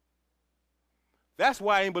 That's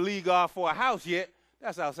why I ain't believe God for a house yet.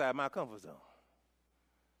 That's outside my comfort zone.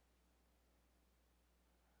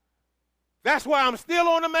 That's why I'm still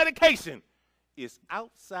on the medication. It's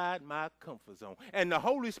outside my comfort zone. And the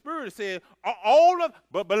Holy Spirit said,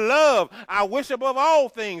 but beloved, I wish above all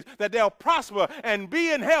things that they'll prosper and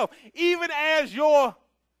be in health, even as your.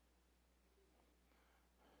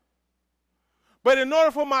 But in order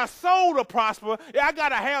for my soul to prosper, I got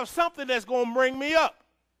to have something that's going to bring me up.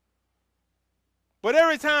 But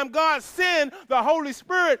every time God sends the Holy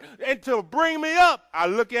Spirit and to bring me up, I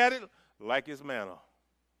look at it like it's manna.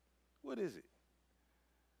 What is it?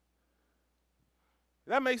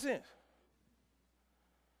 Does that make sense?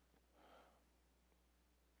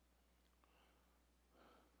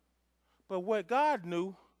 But what God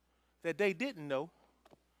knew that they didn't know,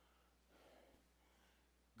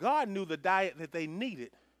 God knew the diet that they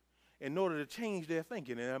needed in order to change their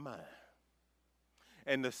thinking in their mind.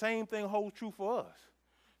 And the same thing holds true for us.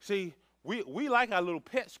 See, we like our little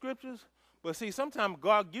pet scriptures, but see, sometimes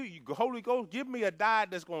God Holy Ghost, give me a diet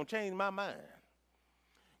that's going to change my mind.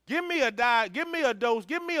 Give me a diet, give me a dose,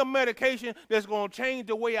 give me a medication that's going to change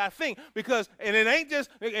the way I think. And it ain't just,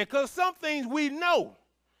 because some things we know,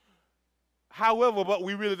 however, but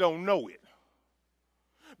we really don't know it.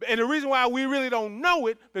 And the reason why we really don't know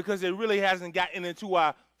it, because it really hasn't gotten into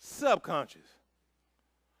our subconscious.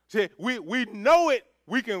 See, we know it,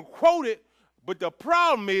 we can quote it, but the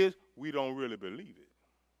problem is we don't really believe it.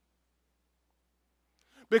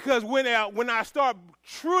 Because when I start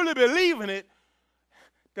truly believing it,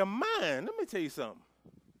 the mind, let me tell you something.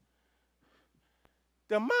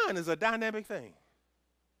 The mind is a dynamic thing.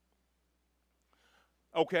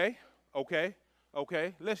 Okay.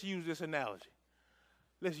 Let's use this analogy.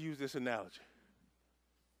 Let's use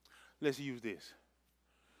this.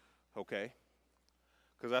 Okay.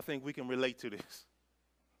 Because I think we can relate to this.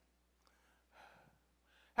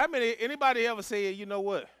 Anybody ever said, you know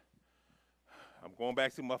what? I'm going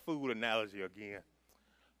back to my food analogy again.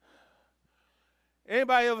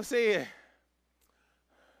 Anybody ever said,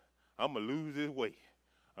 I'm going to lose this weight.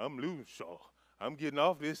 I'm losing salt. I'm getting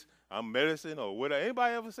off this. I'm medicine or whatever.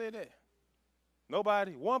 Anybody ever say that?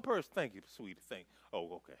 Nobody? One person. Thank you, sweetie. Thank you.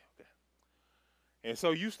 Oh, okay. And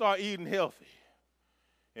so you start eating healthy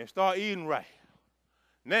and start eating right.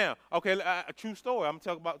 Now, okay, a true story. I'm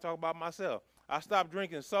talking about myself. I stopped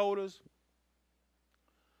drinking sodas.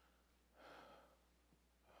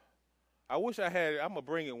 I wish I had it. I'm going to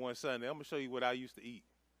bring it one Sunday. I'm going to show you what I used to eat.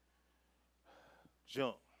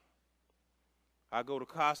 Junk. I go to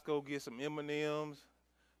Costco, get some M&Ms.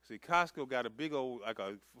 See, Costco got a big old, like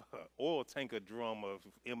a oil tanker drum of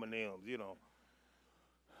M&Ms, you know.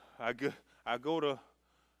 I go to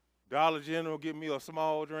Dollar General, get me a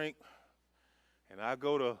small drink. And I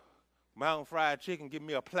go to Mountain Fried Chicken, get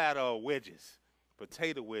me a platter of wedges,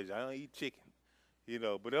 potato wedges. I don't eat chicken, you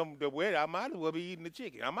know. But the wedge, I might as well be eating the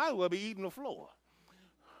chicken. I might as well be eating the floor.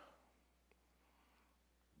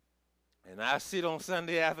 And I sit on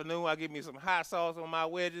Sunday afternoon. I get me some hot sauce on my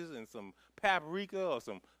wedges and some paprika or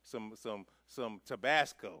some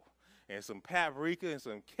Tabasco and some paprika and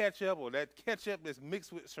some ketchup or that ketchup that's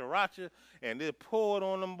mixed with sriracha and then pour it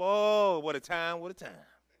on them. Oh, what a time! What a time!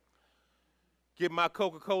 Get my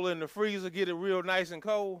Coca-Cola in the freezer, get it real nice and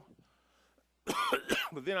cold.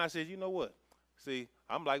 But then I said, you know what? See,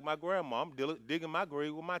 I'm like my grandma. I'm digging my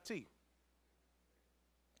grave with my teeth.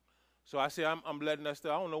 So I said, I'm letting that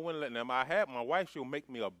stuff. I don't know when letting them. I had my wife. She'll make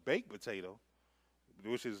me a baked potato,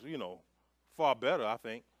 which is, far better, I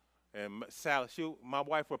think. And salad. My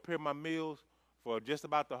wife will prepare my meals for just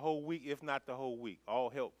about the whole week, if not the whole week. All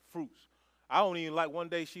help fruits. I don't even like. One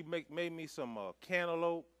day she made me some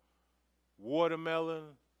cantaloupe, watermelon,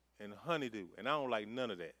 and honeydew, and I don't like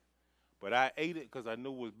none of that. But I ate it because I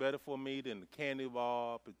knew it was better for me than the candy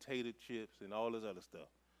bar, potato chips, and all this other stuff.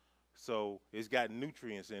 So it's got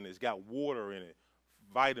nutrients in it. It's got water in it,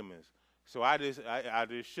 vitamins. So I just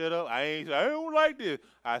shut up. I don't like this.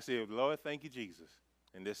 I said, Lord, thank you, Jesus.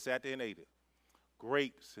 And just sat there and ate it.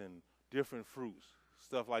 Grapes and different fruits,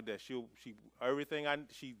 stuff like that. She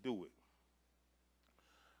do it.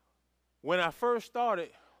 When I first started,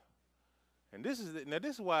 and this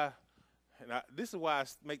is why I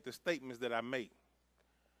make the statements that I make.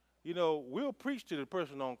 We'll preach to the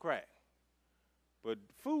person on crack, but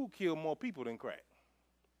food kills more people than crack.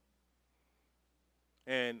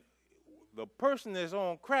 And the person that's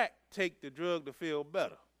on crack take the drug to feel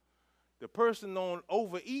better. The person on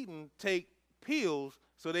overeating take pills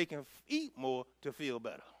so they can eat more to feel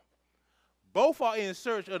better. Both are in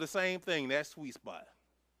search of the same thing, that sweet spot,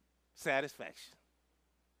 satisfaction.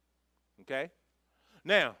 Okay?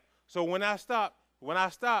 Now, so when I stopped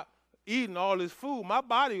eating all this food, my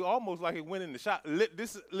body almost like it went in the shot.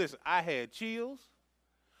 Listen, I had chills.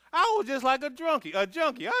 I was just like a junkie. I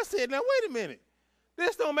said, now wait a minute.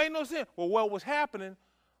 This don't make no sense. Well, what was happening,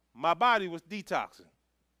 my body was detoxing,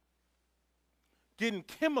 getting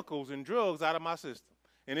chemicals and drugs out of my system.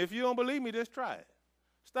 And if you don't believe me, just try it.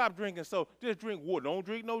 Stop drinking soda. Just drink water. Don't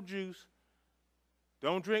drink no juice.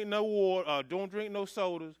 Don't drink no water. Don't drink no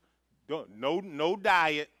sodas. No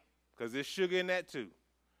diet, because there's sugar in that too.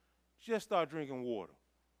 Just start drinking water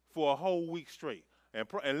for a whole week straight. And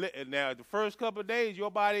now, the first couple of days,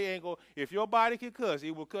 your body ain't going. If your body can cuss,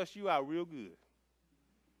 it will cuss you out real good.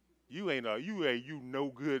 You ain't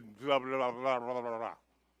no good. Blah blah blah blah blah blah.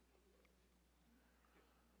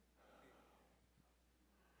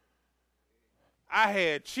 I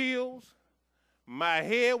had chills. My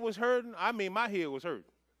head was hurting. My head was hurting.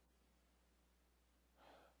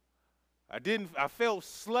 I felt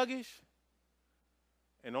sluggish.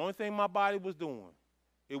 And the only thing my body was doing,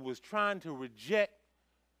 it was trying to reject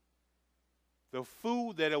the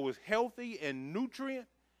food that it was healthy and nutrient.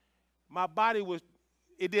 My body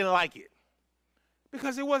it didn't like it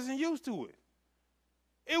because it wasn't used to it.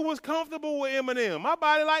 It was comfortable with M&M. My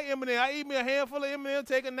body like M&M. I eat me a handful of M&M,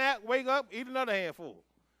 take a nap, wake up, eat another handful.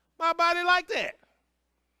 My body like that.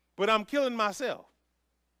 But I'm killing myself.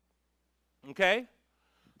 Okay?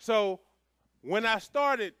 So when I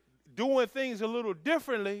started doing things a little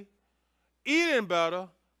differently, eating better,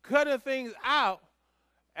 cutting things out,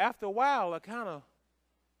 after a while I kind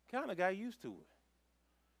of got used to it.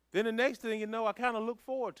 Then the next thing you know, I kind of look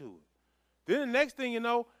forward to it. Then the next thing you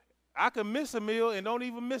know, I can miss a meal and don't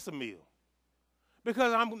even miss a meal.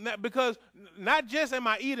 Because not just am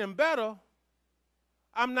I eating better,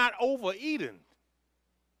 I'm not overeating.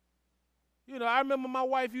 I remember my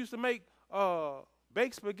wife used to make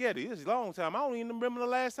baked spaghetti. This is a long time. I don't even remember the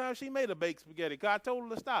last time she made a baked spaghetti because I told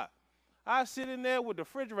her to stop. I sit in there with the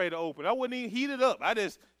refrigerator open. I wouldn't even heat it up. I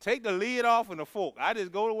just take the lid off and the fork. I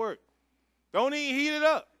just go to work. Don't even heat it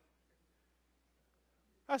up.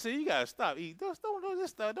 I said, you got to stop eating. Don't do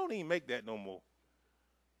this stuff. Don't even make that no more.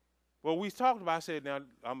 Well, we talked about, I said, now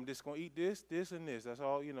I'm just going to eat this, this, and this. That's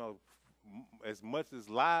all, as much as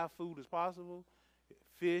live food as possible.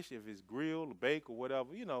 Fish, if it's grilled or baked or whatever,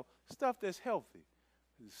 stuff that's healthy.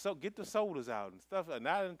 So get the sodas out and stuff. And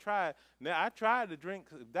I didn't try. Now I tried to drink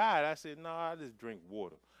diet. I said, no, I just drink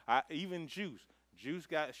water. Even juice. Juice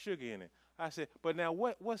got sugar in it. I said, but now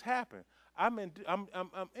what's happened? I'm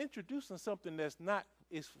introducing something that's not,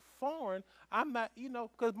 it's foreign. I'm not,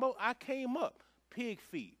 because I came up pig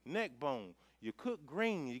feet, neck bone. You cook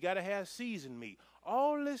green. You got to have seasoned meat.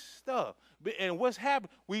 All this stuff. And what's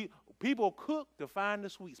happened? People cook to find the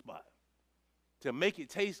sweet spot, to make it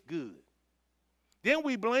taste good. Then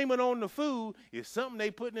we blame it on the food. It's something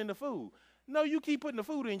they putting in the food. No, you keep putting the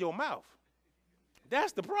food in your mouth.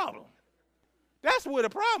 That's the problem. That's where the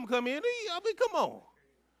problem come in. Come on.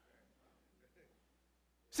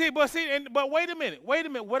 But wait a minute.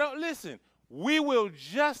 Listen, we will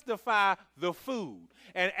justify the food.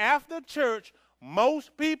 And after church,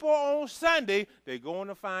 most people on Sunday, they're going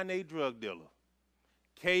to find a drug dealer.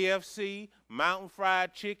 KFC, Mountain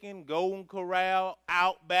Fried Chicken, Golden Corral,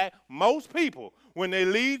 Outback. Most people, when they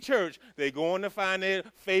leave church, they're going to find their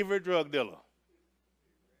favorite drug dealer.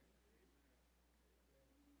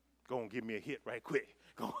 Go and give me a hit right quick.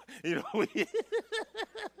 Go, you know.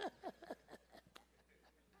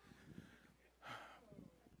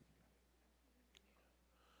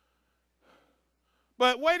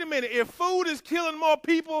 But wait a minute, if food is killing more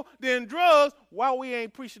people than drugs, why we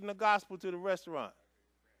ain't preaching the gospel to the restaurant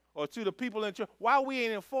or to the people in church? Why we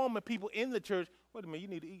ain't informing people in the church, wait a minute, you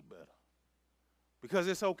need to eat better because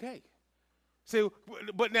it's okay. See,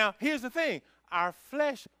 but now here's the thing. Our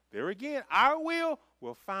flesh, there again, our will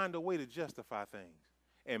find a way to justify things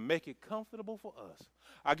and make it comfortable for us.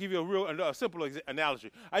 I'll give you a simple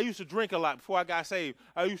analogy. I used to drink a lot before I got saved.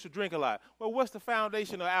 I used to drink a lot. Well, what's the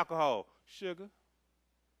foundation of alcohol? Sugar.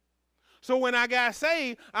 So when I got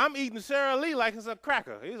saved, I'm eating Sara Lee like it's a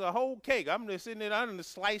cracker. It's a whole cake. I'm just sitting there, I'm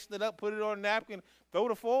just sliced it up, put it on a napkin, throw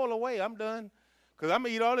the foil away. I'm done. Because I'm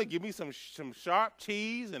going to eat all that. Give me some sharp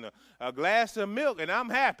cheese and a glass of milk, and I'm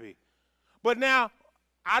happy. But now,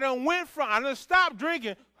 I done stopped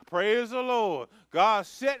drinking. Praise the Lord. God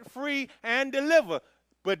set free and deliver.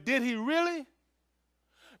 But did he really?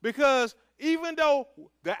 Because even though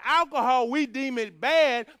the alcohol, we deem it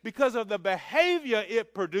bad because of the behavior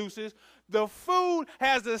it produces, the food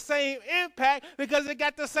has the same impact because it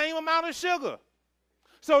got the same amount of sugar.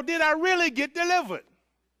 So did I really get delivered?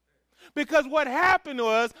 Because what happened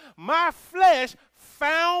was my flesh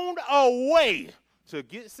found a way to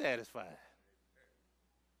get satisfied.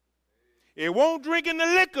 It won't drinking the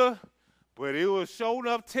liquor, but it was showing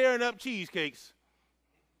up tearing up cheesecakes.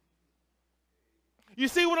 You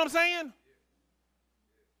see what I'm saying?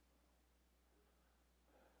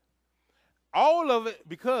 All of it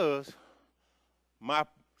because my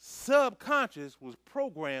subconscious was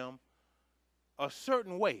programmed a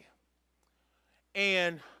certain way.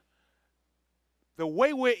 And the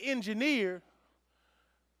way we're engineered,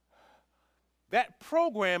 that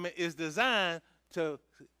programming is designed to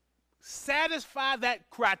satisfy that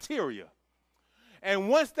criteria. And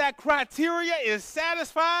once that criteria is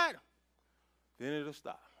satisfied, then it'll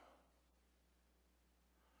stop.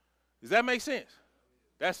 Does that make sense?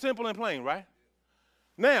 That's simple and plain, right?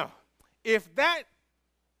 Now, if that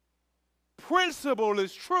principle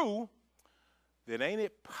is true, then ain't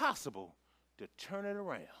it possible to turn it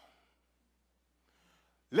around?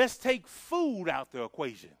 Let's take food out the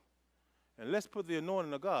equation, and let's put the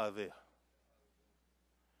anointing of God there.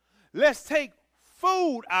 Let's take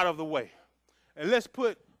food out of the way, and let's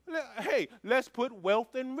put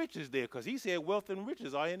wealth and riches there, because he said wealth and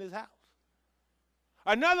riches are in his house.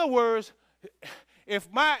 In other words, if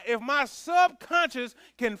my subconscious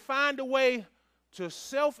can find a way to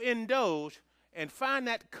self-indulge and find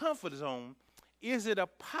that comfort zone, is it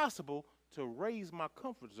possible to raise my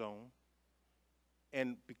comfort zone?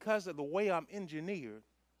 And because of the way I'm engineered,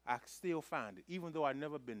 I still find it, even though I've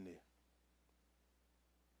never been there.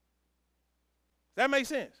 Does that make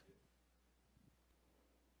sense?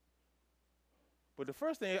 But the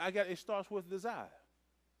first thing it starts with desire.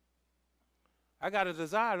 I got a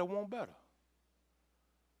desire to want better.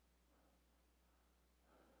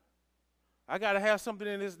 I got to have something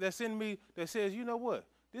in this that's in me that says, you know what?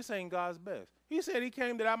 This ain't God's best. He said he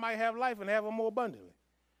came that I might have life and have it more abundantly.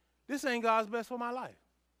 This ain't God's best for my life.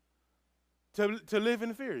 To live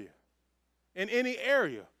inferior in any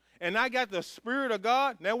area. And I got the Spirit of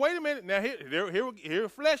God. Now, wait a minute. Now, here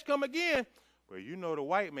flesh come again. But you know the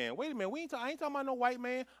white man. Wait a minute. I ain't talking about no white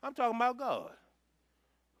man. I'm talking about God.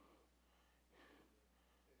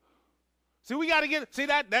 See, we got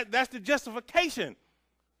to that's the justification.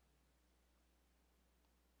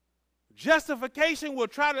 Justification will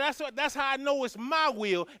try to, that's how I know it's my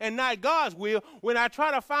will and not God's will, when I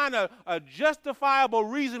try to find a justifiable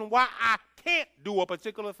reason why I can't do a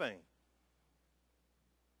particular thing.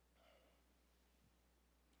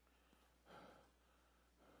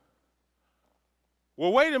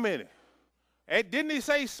 Well, wait a minute. Didn't he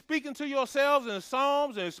say speaking to yourselves in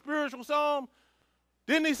psalms and spiritual psalms?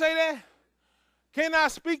 Didn't he say that? Can I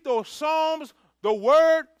speak those psalms, the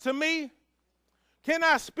word to me? Can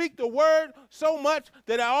I speak the word so much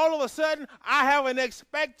that all of a sudden I have an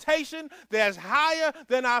expectation that's higher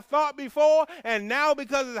than I thought before, and now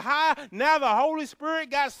because it's high, now the Holy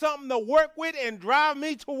Spirit got something to work with and drive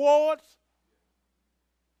me towards?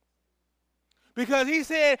 Because he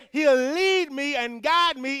said he'll lead me and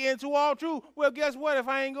guide me into all truth. Well, guess what? If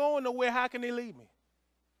I ain't going nowhere, how can he lead me?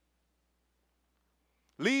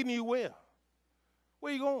 Leading you where?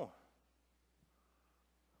 Where you going?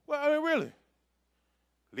 Well, I mean, really.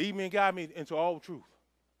 Lead me and guide me into all truth.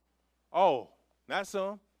 Oh, not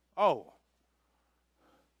some. Oh.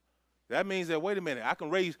 That means that, wait a minute, I can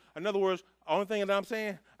raise, in other words, only thing that I'm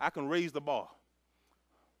saying, I can raise the bar.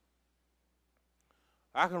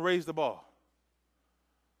 I can raise the bar.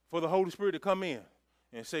 for the Holy Spirit to come in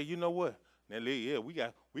and say, you know what? Now, yeah,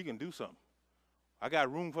 we can do something. I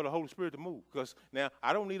got room for the Holy Spirit to move because now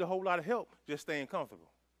I don't need a whole lot of help just staying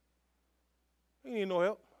comfortable. He need no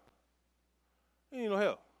help. He need no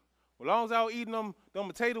help. As long as I was eating them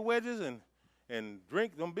potato wedges and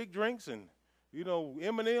drink them big drinks and,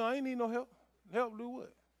 M&M, I ain't need no help. Help do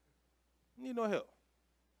what? I need no help.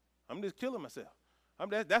 I'm just killing myself.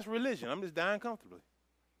 That's religion. I'm just dying comfortably.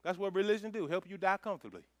 That's what religion do, help you die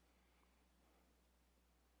comfortably.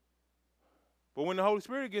 But when the Holy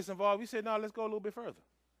Spirit gets involved, he said, no, let's go a little bit further.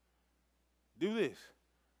 Do this.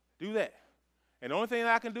 Do that. And the only thing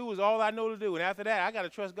I can do is all I know to do. And after that, I got to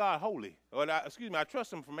trust God wholly. I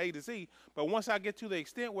trust him from A to Z. But once I get to the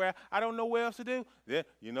extent where I don't know what else to do, then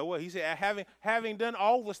you know what? He said, having done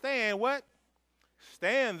all the stand, what?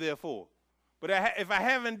 Stand therefore. But if I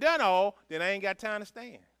haven't done all, then I ain't got time to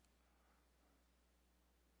stand.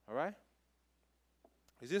 All right?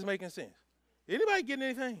 Is this making sense? Anybody getting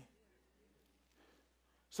anything?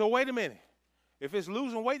 So wait a minute. If it's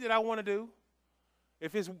losing weight that I want to do,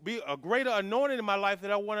 if it's be a greater anointing in my life that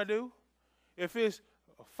I want to do, if it's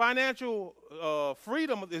financial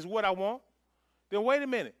freedom is what I want, then wait a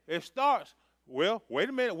minute. It starts, well, wait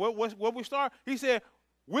a minute. What we start? He said,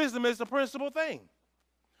 wisdom is the principal thing.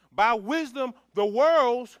 By wisdom, the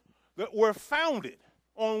worlds that were founded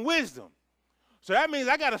on wisdom. So that means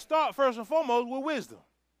I got to start first and foremost with wisdom.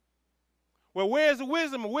 Well, where's the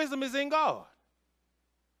wisdom? Wisdom is in God.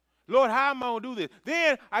 Lord, how am I going to do this?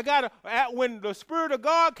 Then when the Spirit of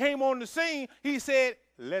God came on the scene, he said,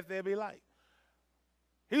 let there be light.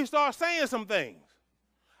 He started saying some things.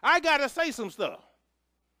 I got to say some stuff.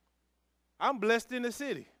 I'm blessed in the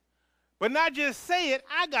city. But not just say it,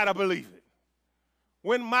 I got to believe it.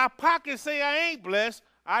 When my pockets say I ain't blessed,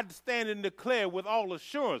 I stand and declare with all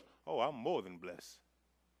assurance, oh, I'm more than blessed.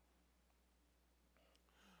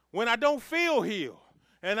 When I don't feel healed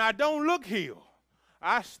and I don't look healed,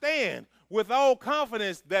 I stand with all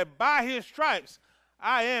confidence that by his stripes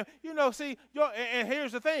I am. And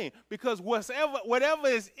here's the thing, because whatever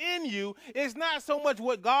is in you is not so much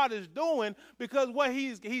what God is doing, because what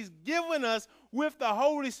he's given us with the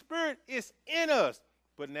Holy Spirit is in us.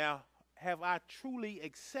 But now, have I truly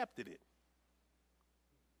accepted it?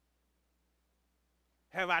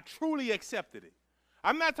 Have I truly accepted it?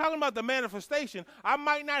 I'm not talking about the manifestation. I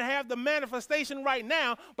might not have the manifestation right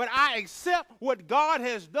now, but I accept what God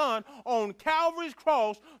has done on Calvary's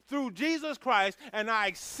cross through Jesus Christ, and I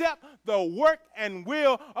accept the work and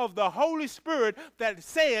will of the Holy Spirit that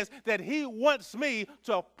says that he wants me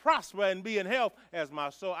to prosper and be in health as my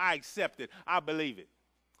soul. I accept it. I believe it.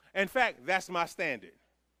 In fact, that's my standard.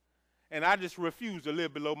 And I just refuse to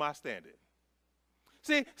live below my standard.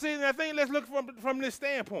 See, I think let's look from this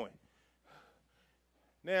standpoint.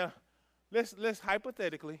 Now, let's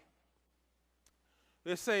hypothetically,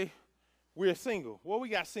 let's say we're single. Well, we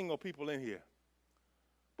got single people in here.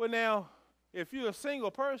 But now, if you're a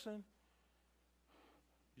single person,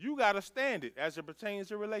 you got to stand it as it pertains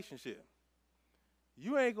to relationship.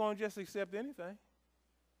 You ain't going to just accept anything.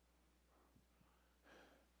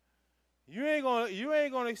 You ain't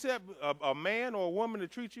going to accept a man or a woman to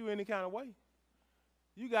treat you any kind of way.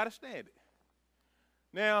 You got to stand it.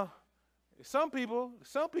 Now, some people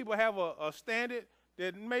have a standard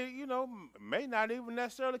that may not even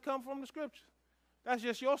necessarily come from the scripture. That's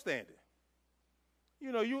just your standard.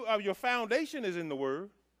 Your foundation is in the word.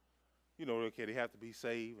 Okay, they have to be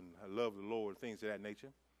saved and love the Lord, things of that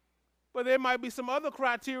nature. But there might be some other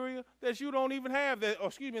criteria that you don't even have,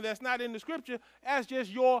 that's not in the scripture. That's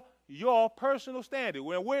just your personal standard.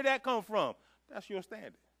 Where that come from? That's your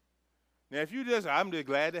standard. Now, if I'm just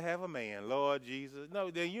glad to have a man, Lord Jesus. No,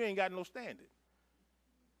 then you ain't got no standard.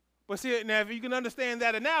 But see, now if you can understand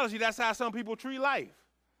that analogy, that's how some people treat life.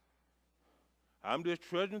 I'm just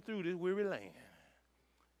trudging through this weary land.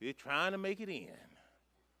 They're trying to make it in.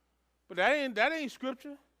 But that ain't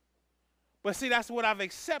scripture. But see, that's what I've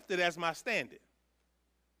accepted as my standard.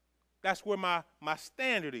 That's where my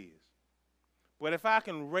standard is. But if I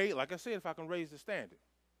can raise the standard,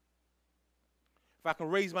 if I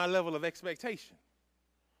can raise my level of expectation,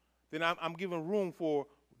 then I'm giving room for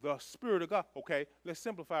the Spirit of God. Okay, let's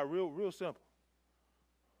simplify real simple.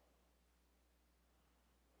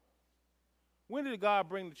 When did God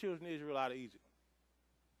bring the children of Israel out of Egypt?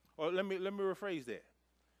 Or let me rephrase that.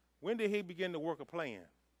 When did he begin to work a plan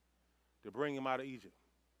to bring them out of Egypt?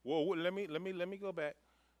 Well, let me go back.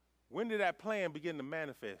 When did that plan begin to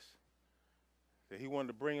manifest that he wanted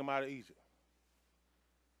to bring them out of Egypt?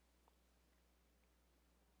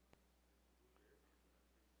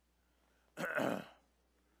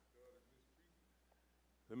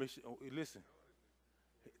 Listen.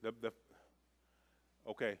 The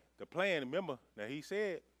plan, remember, now he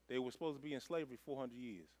said they were supposed to be in slavery 400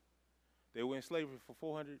 years. They were in slavery for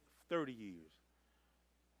 430 years.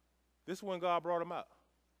 This is when God brought them out.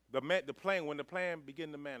 When the plan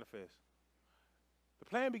began to manifest. The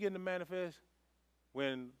plan began to manifest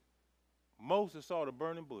when Moses saw the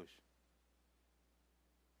burning bush.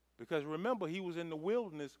 Because remember, he was in the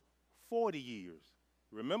wilderness 40 years.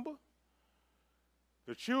 Remember?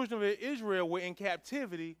 The children of Israel were in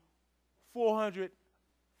captivity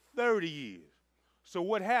 430 years. So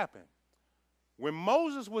what happened? When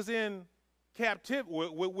Moses was in captivity,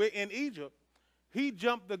 in Egypt, he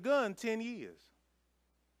jumped the gun 10 years.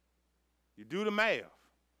 You do the math.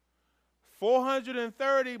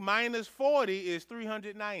 430 minus 40 is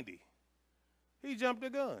 390. He jumped the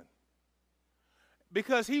gun.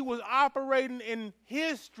 Because he was operating in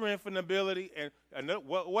his strength and ability, and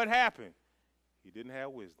what happened? He didn't have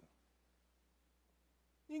wisdom.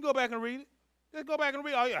 You can go back and read it. Just go back and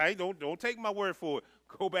read it. Don't take my word for it.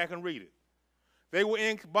 Go back and read it. They were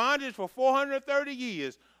in bondage for 430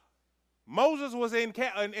 years. Moses was in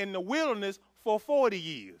the wilderness for 40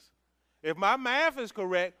 years. If my math is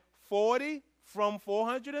correct, 40 from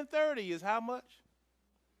 430 is how much?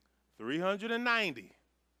 390.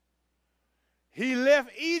 He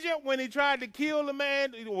left Egypt when he tried to kill the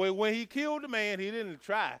man. When he killed the man, he didn't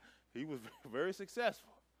try. He was very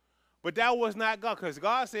successful. But that was not God, because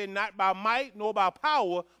God said, not by might nor by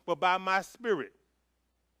power, but by my spirit.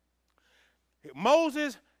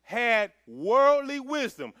 Moses had worldly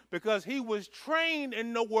wisdom because he was trained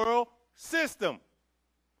in the world system.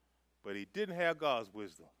 But he didn't have God's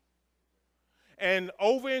wisdom. And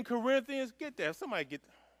over in Corinthians, get that. Somebody get that.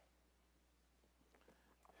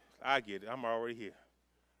 I get it. I'm already here.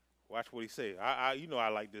 Watch what he said. You know I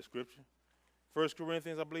like this scripture. 1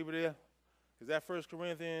 Corinthians, I believe it is. Is that 1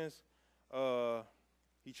 Corinthians?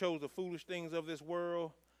 He chose the foolish things of this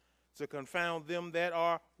world to confound them that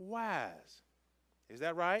are wise. Is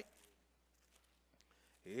that right?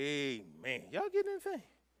 Amen. Y'all getting anything?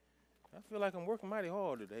 I feel like I'm working mighty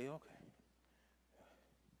hard today. Okay.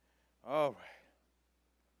 All right.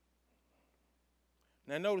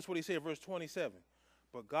 Now notice what he said, verse 27.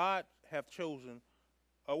 But God hath chosen,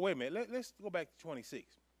 wait a minute, let's go back to 26.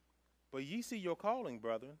 But ye see your calling,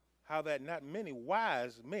 brethren, how that not many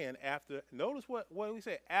wise men after, notice what we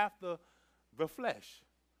say, after the flesh.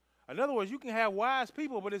 In other words, you can have wise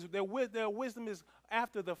people, but their wisdom is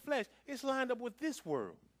after the flesh. It's lined up with this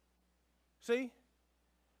world. See?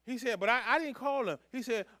 He said, but I didn't call them. He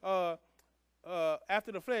said,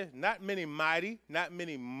 after the flesh, not many mighty, not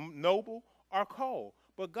many noble are called.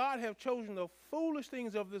 But God hath chosen the foolish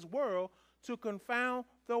things of this world to confound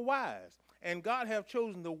the wise. And God hath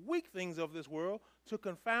chosen the weak things of this world to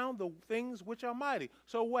confound the things which are mighty.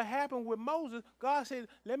 So what happened with Moses, God said,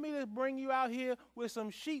 let me just bring you out here with some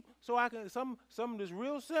sheep so I can, some that's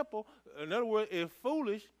real simple. In other words, it's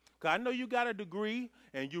foolish. Because I know you got a degree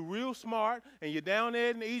and you're real smart and you're down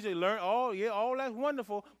there in Egypt, learn all that's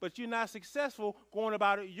wonderful, but you're not successful going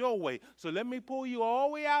about it your way. So let me pull you all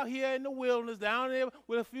the way out here in the wilderness, down there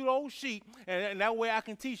with a few old sheep, and that way I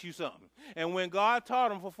can teach you something. And when God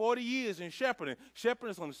taught him for 40 years in shepherding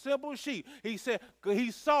some simple sheep, he said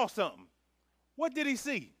he saw something. What did he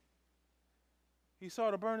see? He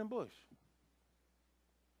saw the burning bush.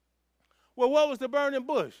 Well, what was the burning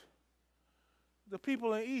bush? The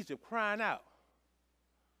people in Egypt crying out.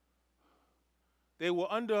 They were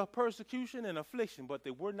under persecution and affliction, but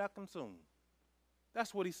they were not consumed.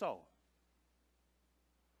 That's what he saw.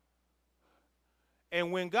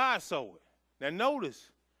 And when God saw it, now notice,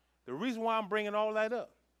 the reason why I'm bringing all that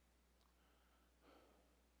up,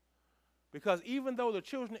 because even though the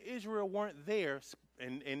children of Israel weren't there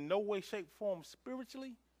in no way, shape, form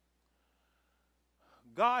spiritually,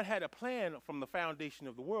 God had a plan from the foundation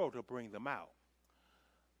of the world to bring them out.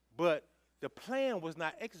 But the plan was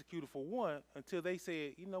not executed for one until they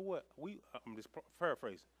said, you know what, I'm just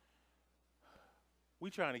paraphrasing.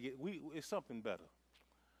 It's something better.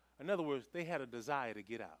 In other words, they had a desire to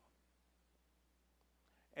get out.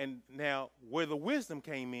 And now, where the wisdom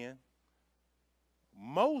came in,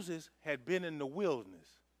 Moses had been in the wilderness.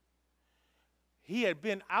 He had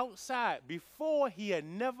been outside before. He had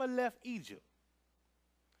never left Egypt.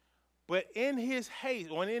 But in his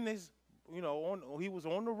haste, or in his he was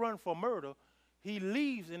on the run for murder. He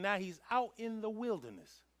leaves, and now he's out in the wilderness.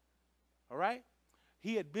 All right?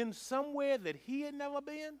 He had been somewhere that he had never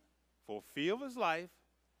been for fear of his life,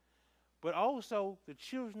 but also the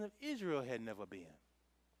children of Israel had never been.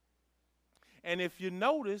 And if you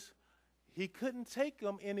notice, he couldn't take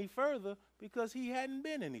them any further because he hadn't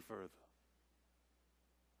been any further.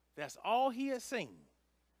 That's all he had seen.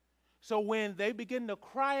 So when they begin to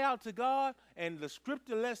cry out to God, and the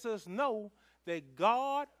scripture lets us know that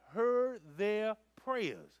God heard their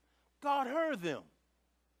prayers. God heard them.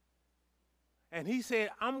 And he said,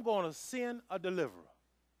 I'm going to send a deliverer.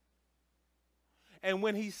 And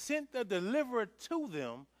when he sent the deliverer to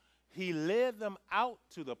them, he led them out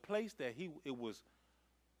to the place that it was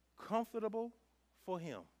comfortable for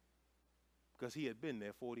him, because he had been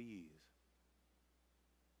there 40 years.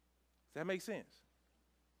 Does that make sense?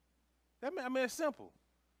 It's simple.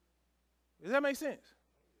 Does that make sense?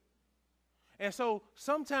 And so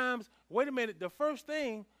sometimes, wait a minute, the first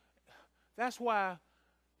thing, that's why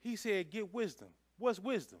he said get wisdom. What's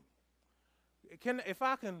wisdom? If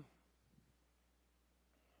I can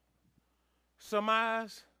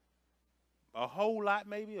surmise a whole lot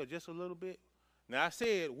maybe, or just a little bit. Now I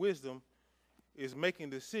said wisdom is making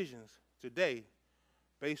decisions today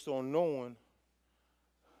based on knowing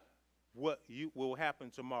what will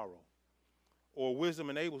happen tomorrow. Or wisdom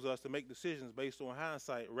enables us to make decisions based on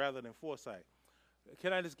hindsight rather than foresight.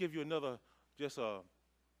 Can I just give you another, just a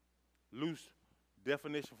loose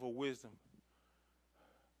definition for wisdom?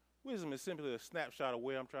 Wisdom is simply a snapshot of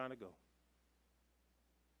where I'm trying to go.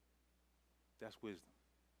 That's wisdom.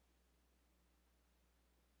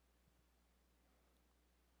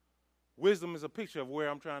 Wisdom is a picture of where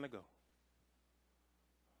I'm trying to go.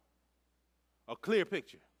 A clear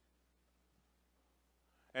picture.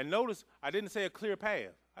 And notice, I didn't say a clear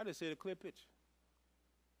path. I just said a clear picture.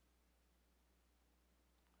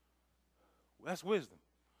 That's wisdom.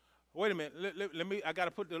 Wait a minute. Let me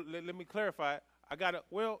clarify it.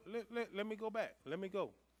 Let me go back. Let me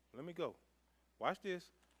go. Watch this.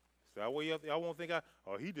 So that way y'all won't think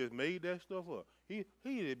he just made that stuff up. He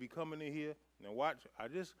did be coming in here. Now watch. I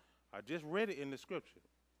just read it in the scripture.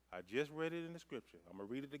 I'm going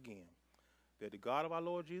to read it again. That the God of our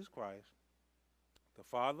Lord Jesus Christ, the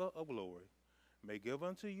Father of glory, may give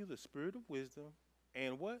unto you the spirit of wisdom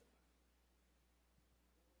and what?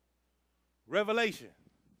 Revelation.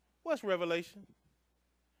 What's revelation?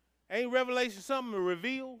 Ain't revelation something to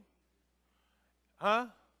reveal? Huh?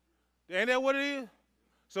 Ain't that what it is?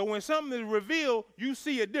 So when something is revealed, you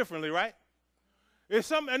see it differently, right? It's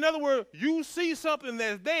something, in other words, you see something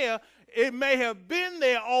that's there. It may have been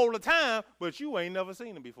there all the time, but you ain't never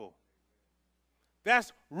seen it before.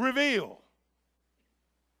 That's revealed.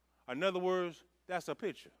 In other words, that's a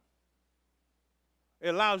picture. It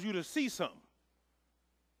allows you to see something.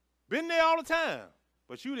 Been there all the time,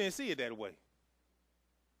 but you didn't see it that way.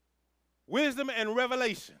 Wisdom and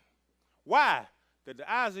revelation. Why? That the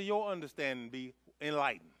eyes of your understanding be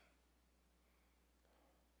enlightened.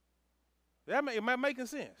 Am I making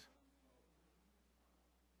sense?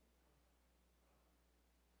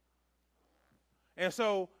 And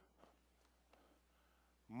so,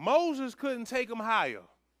 Moses couldn't take him higher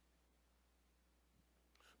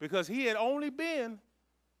because he had only been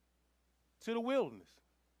to the wilderness.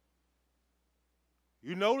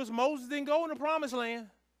 You notice Moses didn't go in the promised land.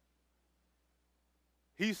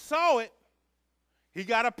 He saw it. He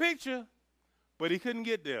got a picture, but he couldn't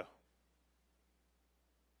get there.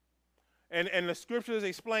 And the scriptures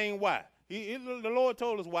explain why. The Lord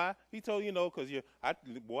told us why. He told because I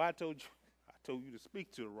told you to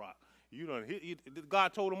speak to the rock.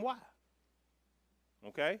 God told him why.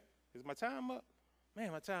 Okay? Is my time up?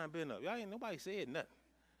 Man, my time been up. Y'all ain't nobody said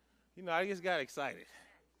nothing. I just got excited.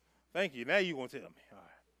 Thank you. Now you gonna tell me. All right.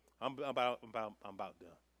 I'm about done.